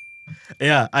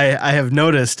 Yeah, I have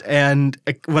noticed. And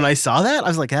when I saw that, I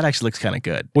was like, that actually looks kind of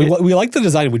good. We like the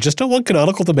design. We just don't want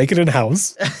Canonical to make it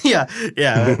in-house. yeah,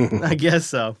 I guess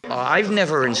so. I've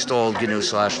never installed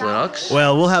GNU/Linux.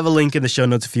 Well, we'll have a link in the show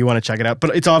notes if you want to check it out.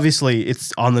 But it's on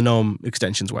the GNOME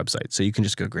extensions website, so you can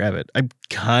just go grab it. I'm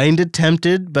kind of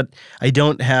tempted, but I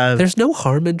don't have... There's no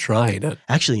harm in trying it.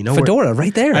 Actually, Fedora,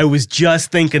 right there. I was just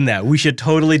thinking that. We should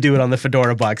totally do it on the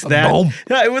Fedora box.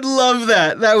 I would love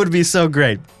that. That would be so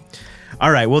great. All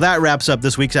right, well, that wraps up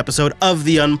this week's episode of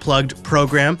the Unplugged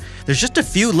program. There's just a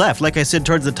few left. Like I said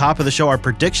towards the top of the show, our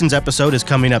predictions episode is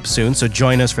coming up soon, so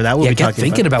join us for that. We'll be talking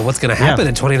thinking about what's going to happen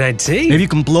in 2019. Maybe you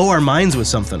can blow our minds with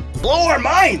something. Blow our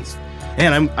minds!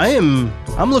 And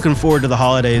I'm looking forward to the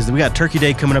holidays. We got Turkey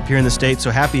Day coming up here in the States, so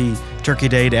happy Turkey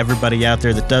Day to everybody out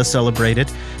there that does celebrate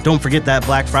it. Don't forget that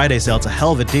Black Friday sale. It's a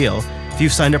hell of a deal. If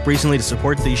you've signed up recently to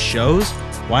support these shows,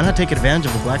 why not take advantage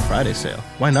of the Black Friday sale?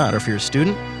 Why not? Or if you're a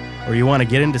student, or you want to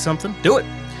get into something, do it.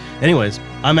 Anyways,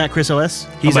 I'm at Chris LS.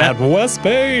 He's at Wes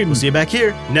Payne. We'll see you back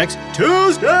here next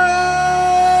Tuesday.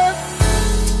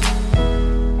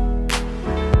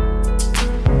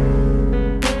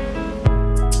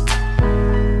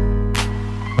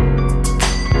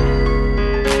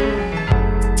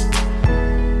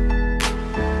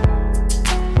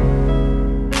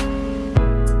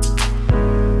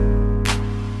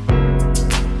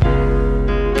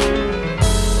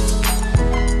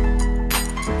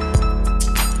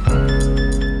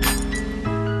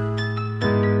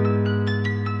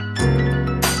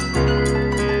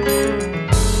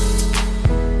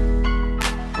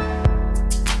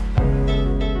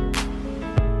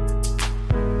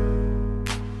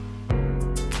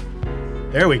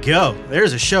 There we go.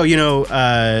 There's a show. You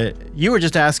were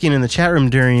just asking in the chat room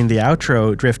during the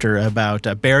outro, Drifter, about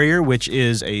Barrier, which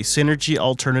is a Synergy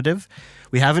alternative.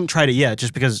 We haven't tried it yet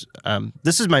just because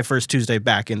this is my first Tuesday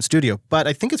back in studio, but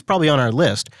I think it's probably on our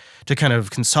list to kind of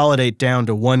consolidate down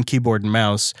to one keyboard and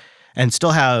mouse and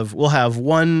we'll have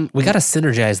one. We got to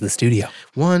synergize the studio.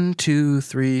 1, 2,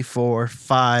 3, 4,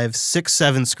 5, 6,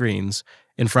 7 screens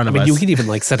in front of us. You could even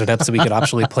set it up so we could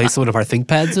optionally place one of our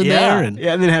ThinkPads in there. And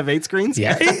then have 8 screens.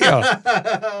 Yeah.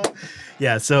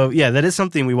 So that is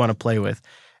something we want to play with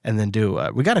and then do.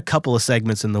 We got a couple of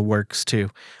segments in the works too.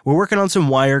 We're working on some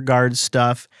WireGuard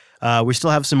stuff. We still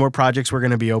have some more projects we're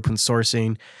going to be open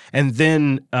sourcing. And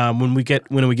then when we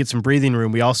get some breathing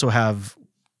room, we also have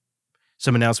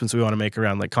some announcements we want to make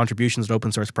around contributions to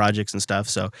open source projects and stuff.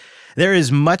 So there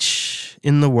is much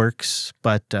in the works,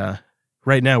 but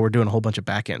right now we're doing a whole bunch of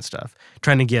back-end stuff,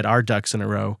 trying to get our ducks in a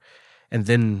row, and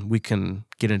then we can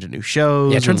get into new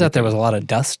shows. Yeah, it turns out there was a lot of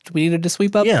dust we needed to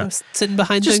sweep up sitting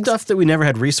behind just things. Stuff that we never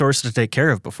had resources to take care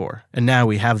of before. And now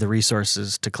we have the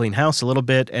resources to clean house a little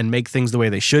bit and make things the way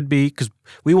they should be, because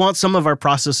we want some of our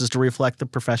processes to reflect the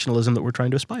professionalism that we're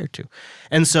trying to aspire to.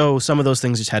 And so some of those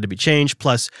things just had to be changed.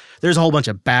 Plus, there's a whole bunch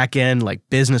of back-end, like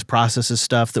business processes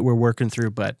stuff that we're working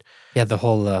through, but... Yeah, the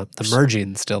whole the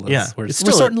merging still is. Yeah, we're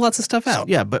sorting lots of stuff out.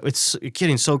 Yeah, but it's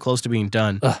getting so close to being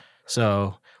done.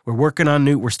 So... We're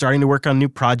starting to work on new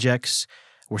projects.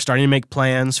 We're starting to make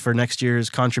plans for next year's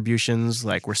contributions.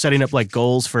 Like we're setting up like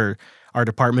goals for our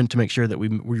department to make sure that we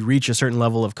reach a certain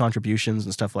level of contributions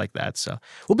and stuff like that. So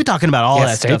we'll be talking about all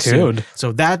that stuff soon.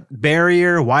 So that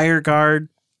barrier, WireGuard,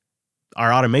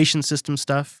 our automation system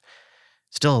stuff,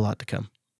 still a lot to come.